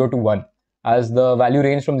value 0 to 1. As the value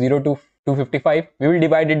range from 0 to 255, we will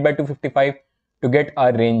divide it by 255 to get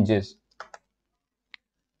our ranges.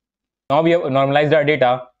 Now we have normalized our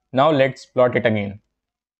data. Now let's plot it again.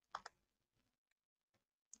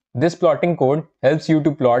 This plotting code helps you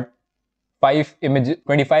to plot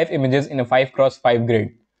 25 images in a 5 cross 5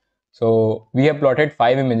 grid. So we have plotted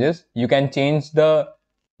 5 images. You can change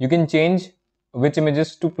which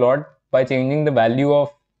images to plot by changing the value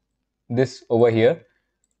of this over here,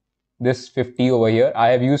 this 50 over here. I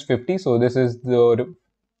have used 50, so this is the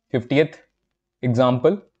 50th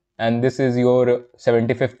example, and this is your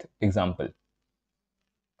 75th example.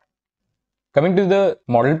 Coming to the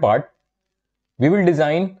model part, we will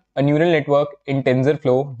design a neural network in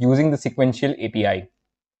TensorFlow using the sequential API.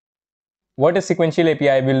 What is sequential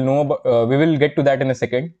API? We'll know about, we will get to that in a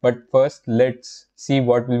second, but first let's see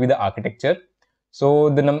what will be the architecture. So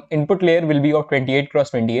the input layer will be of 28 cross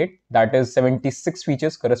 28, that is 76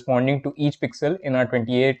 features corresponding to each pixel in our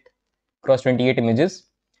 28 cross 28 images.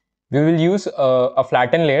 We will use a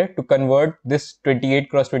flatten layer to convert this 28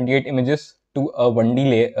 cross 28 images to a 1D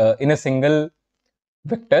layer in a single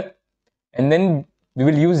vector, and then we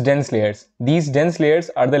will use dense layers. These dense layers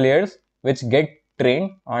are the layers which get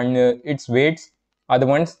trained, and its weights are the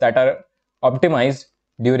ones that are optimized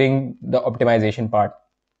during the optimization part.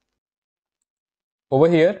 Over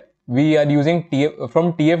here, we are using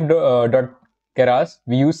from tf.keras,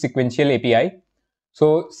 we use sequential API.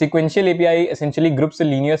 So sequential API essentially groups a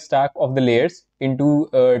linear stack of the layers into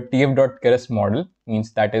a tf.keras model,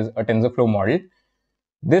 means that is a TensorFlow model.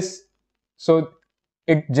 This, so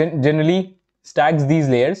it generally stacks these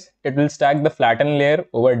layers. It will stack the flattened layer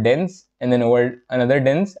over dense, and then over another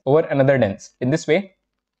dense, over another dense. In this way,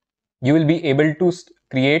 you will be able to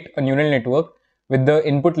create a neural network with the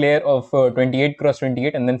input layer of 28 cross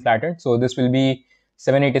 28 and then flattened. So this will be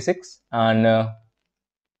 786, and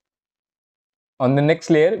on the next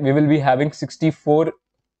layer we will be having 64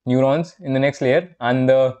 neurons in the next layer, and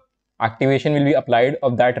the activation will be applied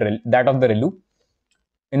of that of the ReLU.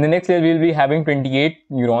 In the next layer we will be having 28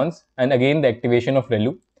 neurons, and again the activation of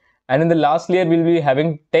ReLU. And in the last layer we will be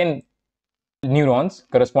having 10 neurons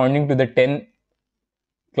corresponding to the 10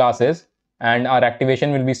 classes, and our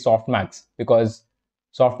activation will be softmax, because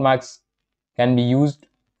softmax can be used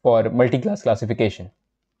for multi-class classification.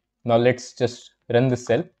 Now let's just run this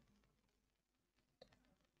cell.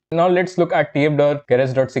 Now let's look at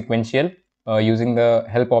tf.keras.sequential using the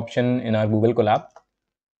help option in our Google Colab.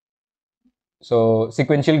 So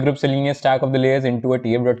sequential groups a linear stack of the layers into a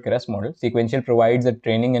tf.keras model. Sequential provides the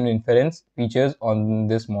training and inference features on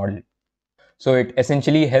this model. So it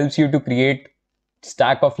essentially helps you to create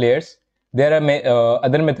stack of layers. There are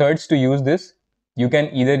other methods to use this. You can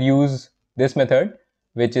either use this method,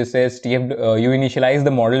 which is says you initialize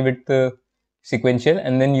the model with the sequential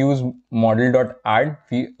and then use model.add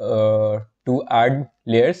to add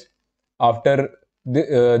layers. After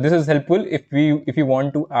this is helpful if you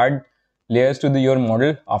want to add layers to your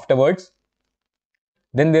model afterwards.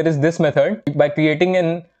 Then there is this method. By creating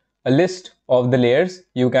a list of the layers,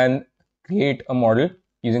 you can create a model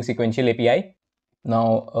using sequential API.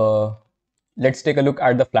 Now let's take a look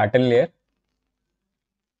at the flatten layer.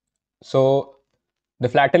 So the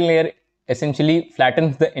flatten layer essentially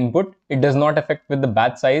flattens the input. It does not affect with the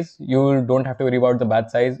batch size. You don't have to worry about the batch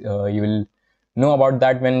size. You will know about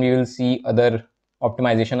that when we will see other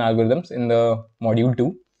optimization algorithms in the module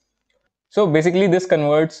 2. So basically this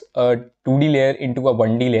converts a 2D layer into a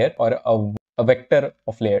 1D layer, or a vector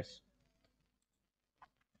of layers.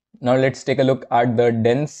 Now let's take a look at the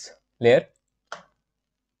dense layer.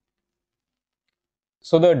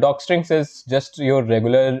 So the docstrings is just your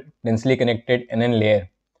regular densely connected NN layer.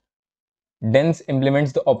 Dense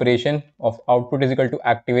implements the operation of output is equal to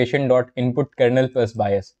activation dot input kernel plus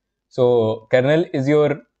bias. So kernel is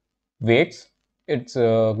your weights. Its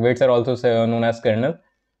weights are also known as kernel.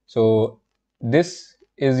 So this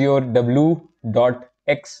is your w dot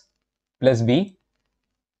x plus b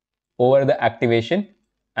over the activation,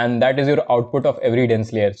 and that is your output of every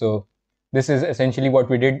dense layer. So this is essentially what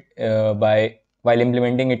we did while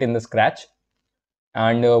implementing it in the scratch.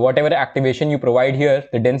 And whatever activation you provide here,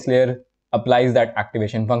 the dense layer applies that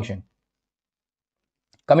activation function.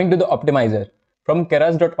 Coming to the optimizer, from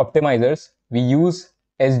keras.optimizers we use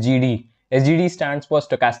SGD. SGD stands for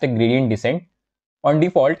stochastic gradient descent. On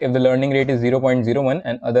default, if the learning rate is 0.01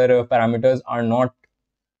 and other parameters are not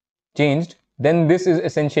changed, then this is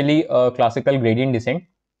essentially a classical gradient descent.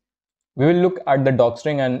 We will look at the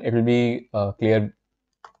docstring and it will be clear.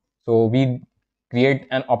 So we create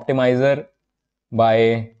an optimizer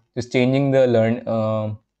by just changing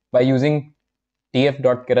the by using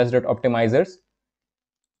tf.keras.optimizers.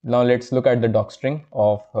 Now let's look at the docstring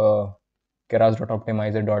of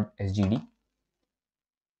keras.optimizer.sgd.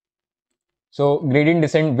 So gradient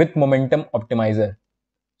descent with momentum optimizer.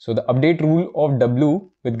 So the update rule of W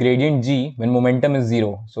with gradient G when momentum is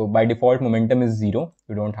 0. So by default momentum is 0.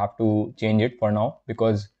 You don't have to change it for now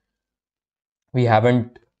because we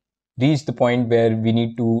haven't reached the point where we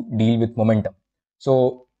need to deal with momentum.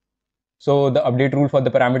 So the update rule for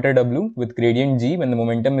the parameter W with gradient G when the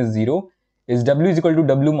momentum is 0 is W is equal to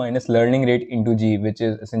W minus learning rate into G, which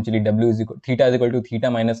is essentially theta is equal to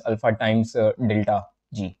theta minus alpha times delta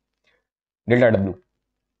G, delta W.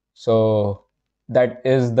 So that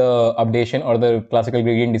is the updation or the classical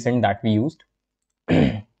gradient descent that we used.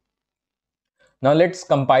 Now let's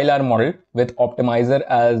compile our model with optimizer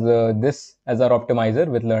as this as our optimizer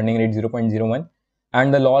with learning rate 0.01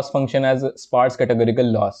 and the loss function as sparse categorical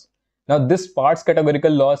loss. Now this sparse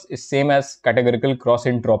categorical loss is same as categorical cross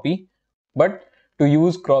entropy, but to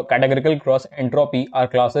use categorical cross entropy, our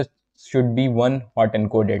classes should be one hot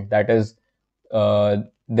encoded. That is,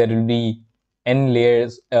 there will be n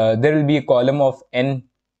layers. There will be a column of n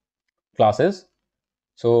classes.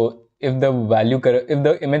 So if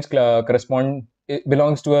the image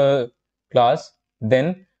belongs to a class,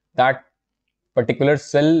 then that particular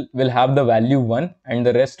cell will have the value 1 and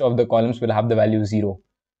the rest of the columns will have the value 0.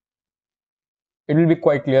 It will be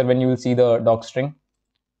quite clear when you will see the docstring.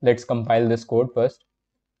 Let's compile this code first.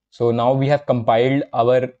 So now we have compiled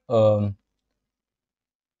our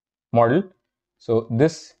model. So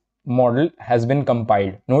this model has been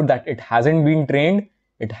compiled. Note that it hasn't been trained,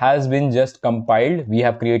 it has been just compiled. We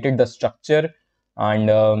have created the structure and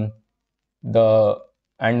the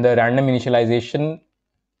the random initialization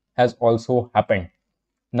has also happened.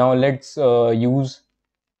 Now let's use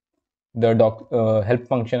the help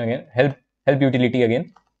function again, help utility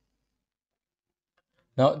again.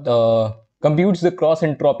 Now the computes the cross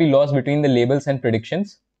entropy loss between the labels and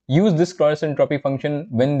predictions. Use this cross entropy function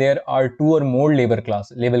when there are two or more label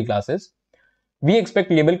classes. We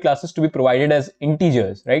expect label classes to be provided as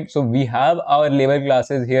integers, right? So we have our label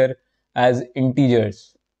classes here as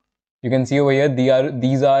integers. You can see over here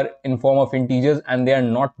these are in form of integers and they are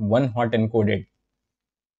not one hot encoded.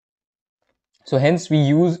 So hence we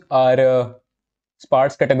use our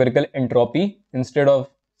sparse categorical entropy instead of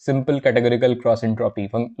simple categorical cross entropy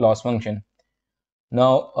loss function.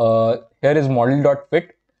 Now here is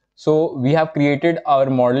model.fit. So we have created our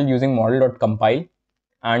model using model.compile,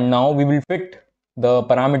 and now we will fit the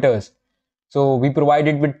parameters. So we provide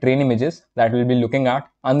it with train images that we'll be looking at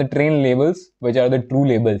and the train labels, which are the true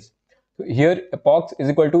labels. So here epochs is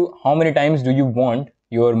equal to how many times do you want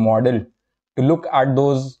your model to look at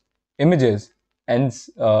those images and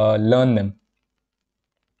learn them.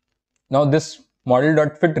 Now this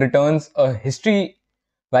model.fit returns a history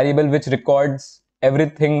variable which records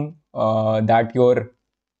everything that your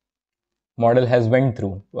model has went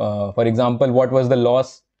through. For example, what was the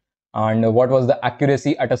loss and what was the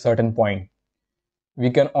accuracy at a certain point. We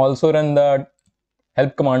can also run the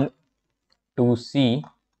help command to see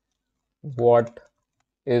what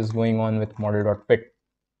is going on with model.fit.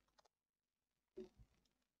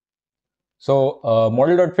 So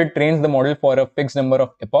model.fit trains the model for a fixed number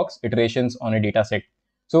of epochs iterations on a data set.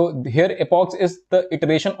 So here epochs is the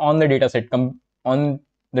iteration on the data set.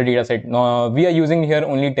 Now we are using here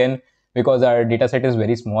only 10 because our data set is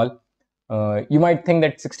very small. You might think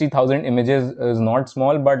that 60,000 images is not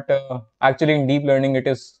small, but actually in deep learning it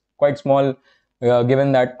is quite small,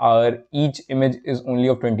 given that our each image is only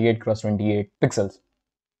of 28 cross 28 pixels.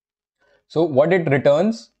 So what it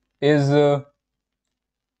returns is a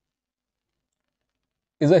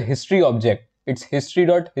history object. Its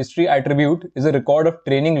history.history attribute is a record of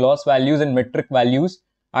training loss values and metric values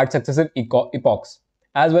at successive epochs,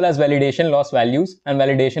 as well as validation loss values and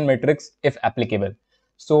validation metrics if applicable.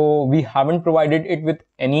 So we haven't provided it with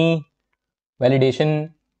any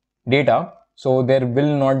validation data, so there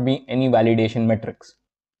will not be any validation metrics.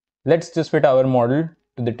 Let's just fit our model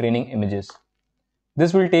to the training images.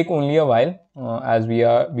 This will take only a while as we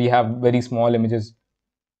have very small images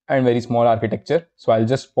and very small architecture. So I'll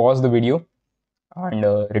just pause the video and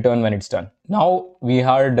return when it's done. Now we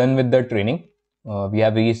are done with the training. We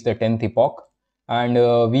have reached the 10th epoch and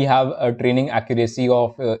we have a training accuracy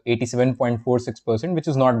of 87.46%, which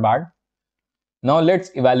is not bad. Now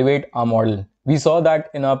let's evaluate our model. We saw that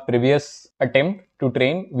in our previous attempt to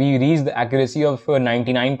train, we reached the accuracy of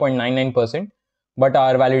 99.99%, but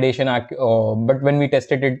our validation, but when we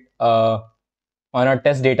tested it on our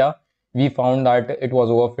test data, we found that it was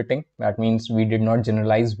overfitting. That means we did not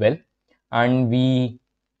generalize well, and we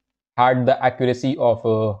had the accuracy of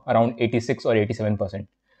around 86 or 87%.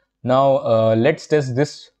 Now let's test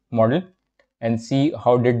this model and see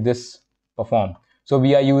how did this perform. So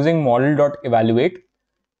we are using model.evaluate.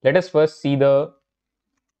 Let us first see the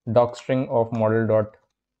docstring of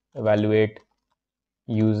model.evaluate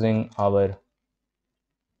using our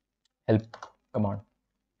help command.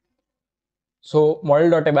 So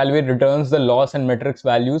model.evaluate returns the loss and metrics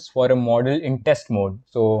values for a model in test mode.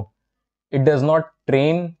 So it does not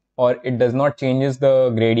train or it does not changes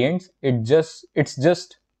the gradients. It's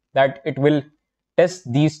just that it will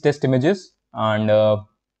test these test images and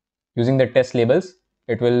using the test labels,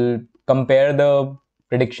 it will compare the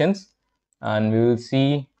predictions and we will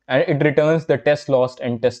see, and it returns the test loss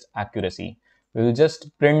and test accuracy. We will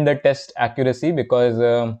just print the test accuracy because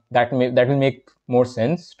that will make more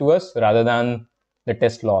sense to us rather than the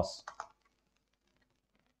test loss.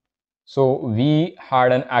 So we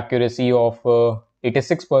had an accuracy of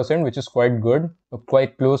 86%, which is quite good,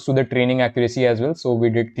 quite close to the training accuracy as well. So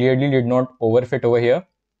we clearly did not overfit over here.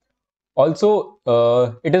 Also,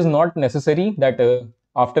 it is not necessary that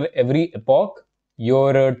after every epoch,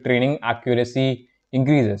 your training accuracy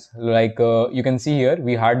increases. Like you can see here,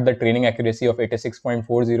 we had the training accuracy of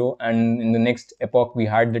 86.40, and in the next epoch, we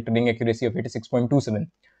had the training accuracy of 86.27.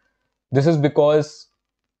 This is because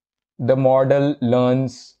the model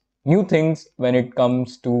learns new things when it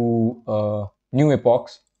comes to new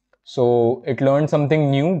epochs. So it learned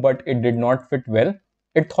something new, but it did not fit well.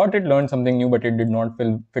 It thought it learned something new, but it did not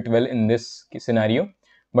fit well in this scenario.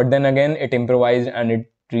 But then again, it improvised and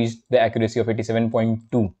it reached the accuracy of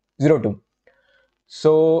 87.202.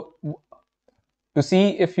 So to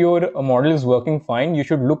see if your model is working fine, you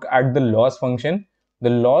should look at the loss function. The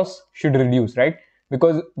loss should reduce, right?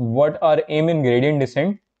 Because what our aim in gradient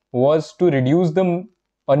descent was to reduce the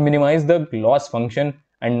or minimize the loss function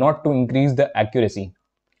and not to increase the accuracy.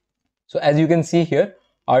 So as you can see here,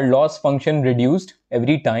 our loss function reduced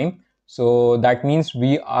every time. So that means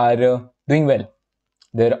we are doing well.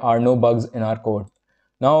 There are no bugs in our code.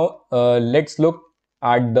 Now let's look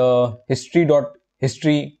at the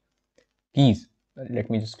history keys. Let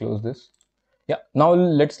me just close this. Yeah, now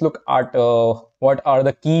let's look at what are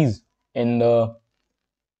the keys in the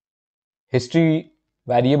history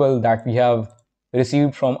variable that we have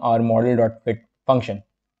received from our model.fit function.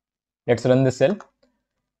 Let's run this cell.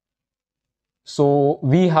 So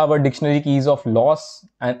we have a dictionary keys of loss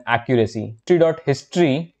and accuracy.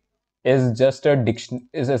 History is just a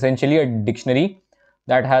is essentially a dictionary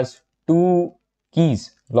that has two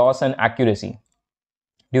keys, loss and accuracy,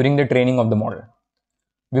 during the training of the model.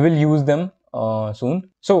 We will use them soon.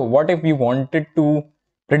 So what if we wanted to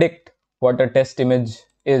predict what a test image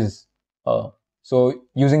is? So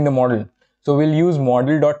using the model. So we'll use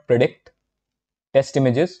model.predict test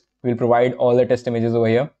images. We'll provide all the test images over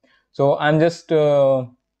here. So I'm just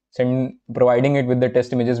providing it with the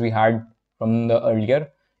test images we had from the earlier.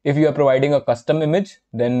 If you are providing a custom image,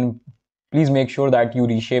 then please make sure that you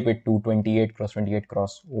reshape it to 28 cross 28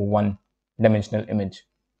 cross 1 dimensional image.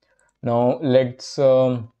 Now let's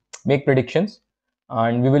make predictions,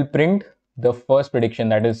 and we will print the first prediction,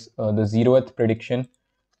 that is the 0th prediction.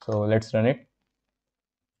 So let's run it,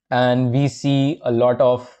 and we see a lot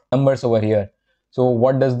of numbers over here. So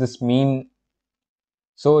what does this mean?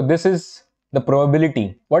 So this is the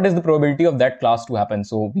probability. What is the probability of that class to happen?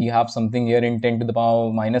 So we have something here in 10 to the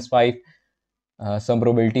power minus 5, some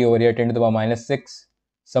probability over here 10 to the power minus 6,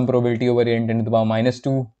 some probability over here in 10 to the power minus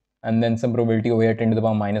 2, and then some probability over here 10 to the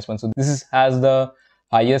power minus 1. So this has the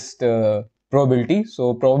highest probability.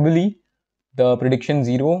 So probably the prediction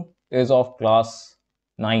 0 is of class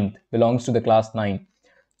 9th, belongs to the class 9.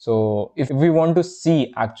 So if we want to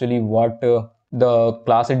see actually what the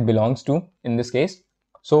class it belongs to in this case,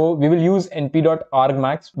 so we will use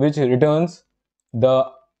np.argmax, which returns the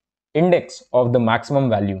index of the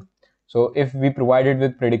maximum value. So if we provide it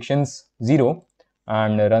with predictions 0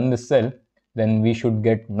 and run this cell, then we should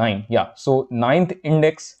get 9. Yeah, so 9th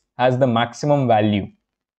index has the maximum value.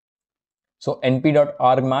 So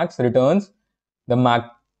np.argmax returns the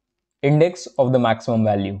index of the maximum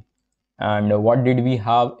value. And what did we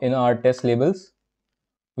have in our test labels?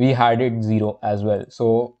 We had it 0 as well.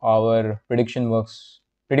 So our prediction works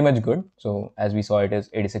pretty much good. So as we saw, it is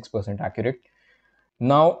 86% accurate.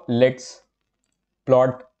 Now let's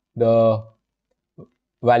plot the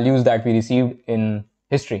values that we received in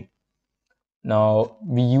history. Now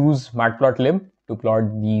we use matplotlib to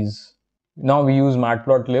plot these. Now we use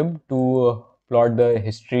matplotlib to plot the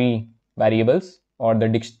history variables, or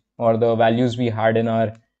the values we had in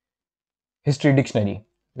our history dictionary.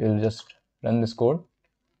 We'll just run this code,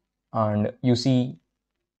 and you see,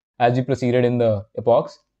 as we proceeded in the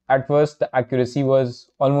epochs, at first the accuracy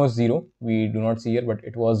was almost 0. We do not see here, but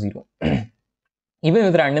it was 0. Even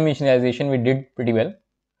with random initialization, we did pretty well.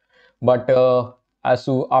 But as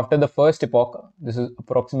to after the first epoch, this is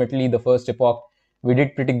approximately the first epoch, we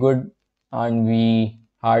did pretty good, and we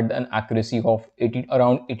had an accuracy of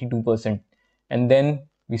around 82%. And then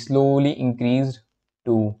we slowly increased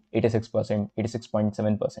to 86%,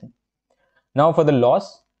 86.7%. Now for the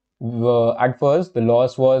loss, at first the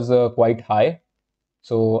loss was quite high.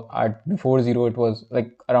 So at before 0, it was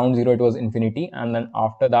like around 0, it was infinity. And then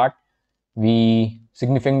after that, we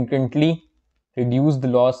significantly reduced the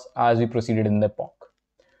loss as we proceeded in the epoch.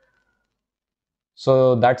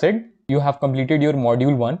 So that's it. You have completed your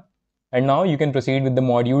module 1, and now you can proceed with the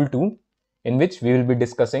module 2, in which we will be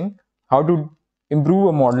discussing how to improve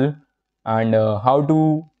a model, and how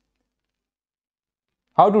to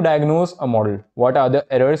diagnose a model, what are the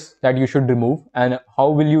errors that you should remove, and how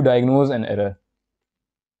will you diagnose an error,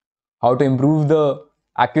 how to improve the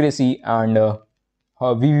accuracy, and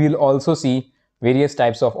we will also see various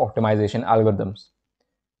types of optimization algorithms.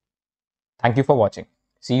 Thank you for watching.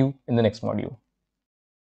 See you in the next module.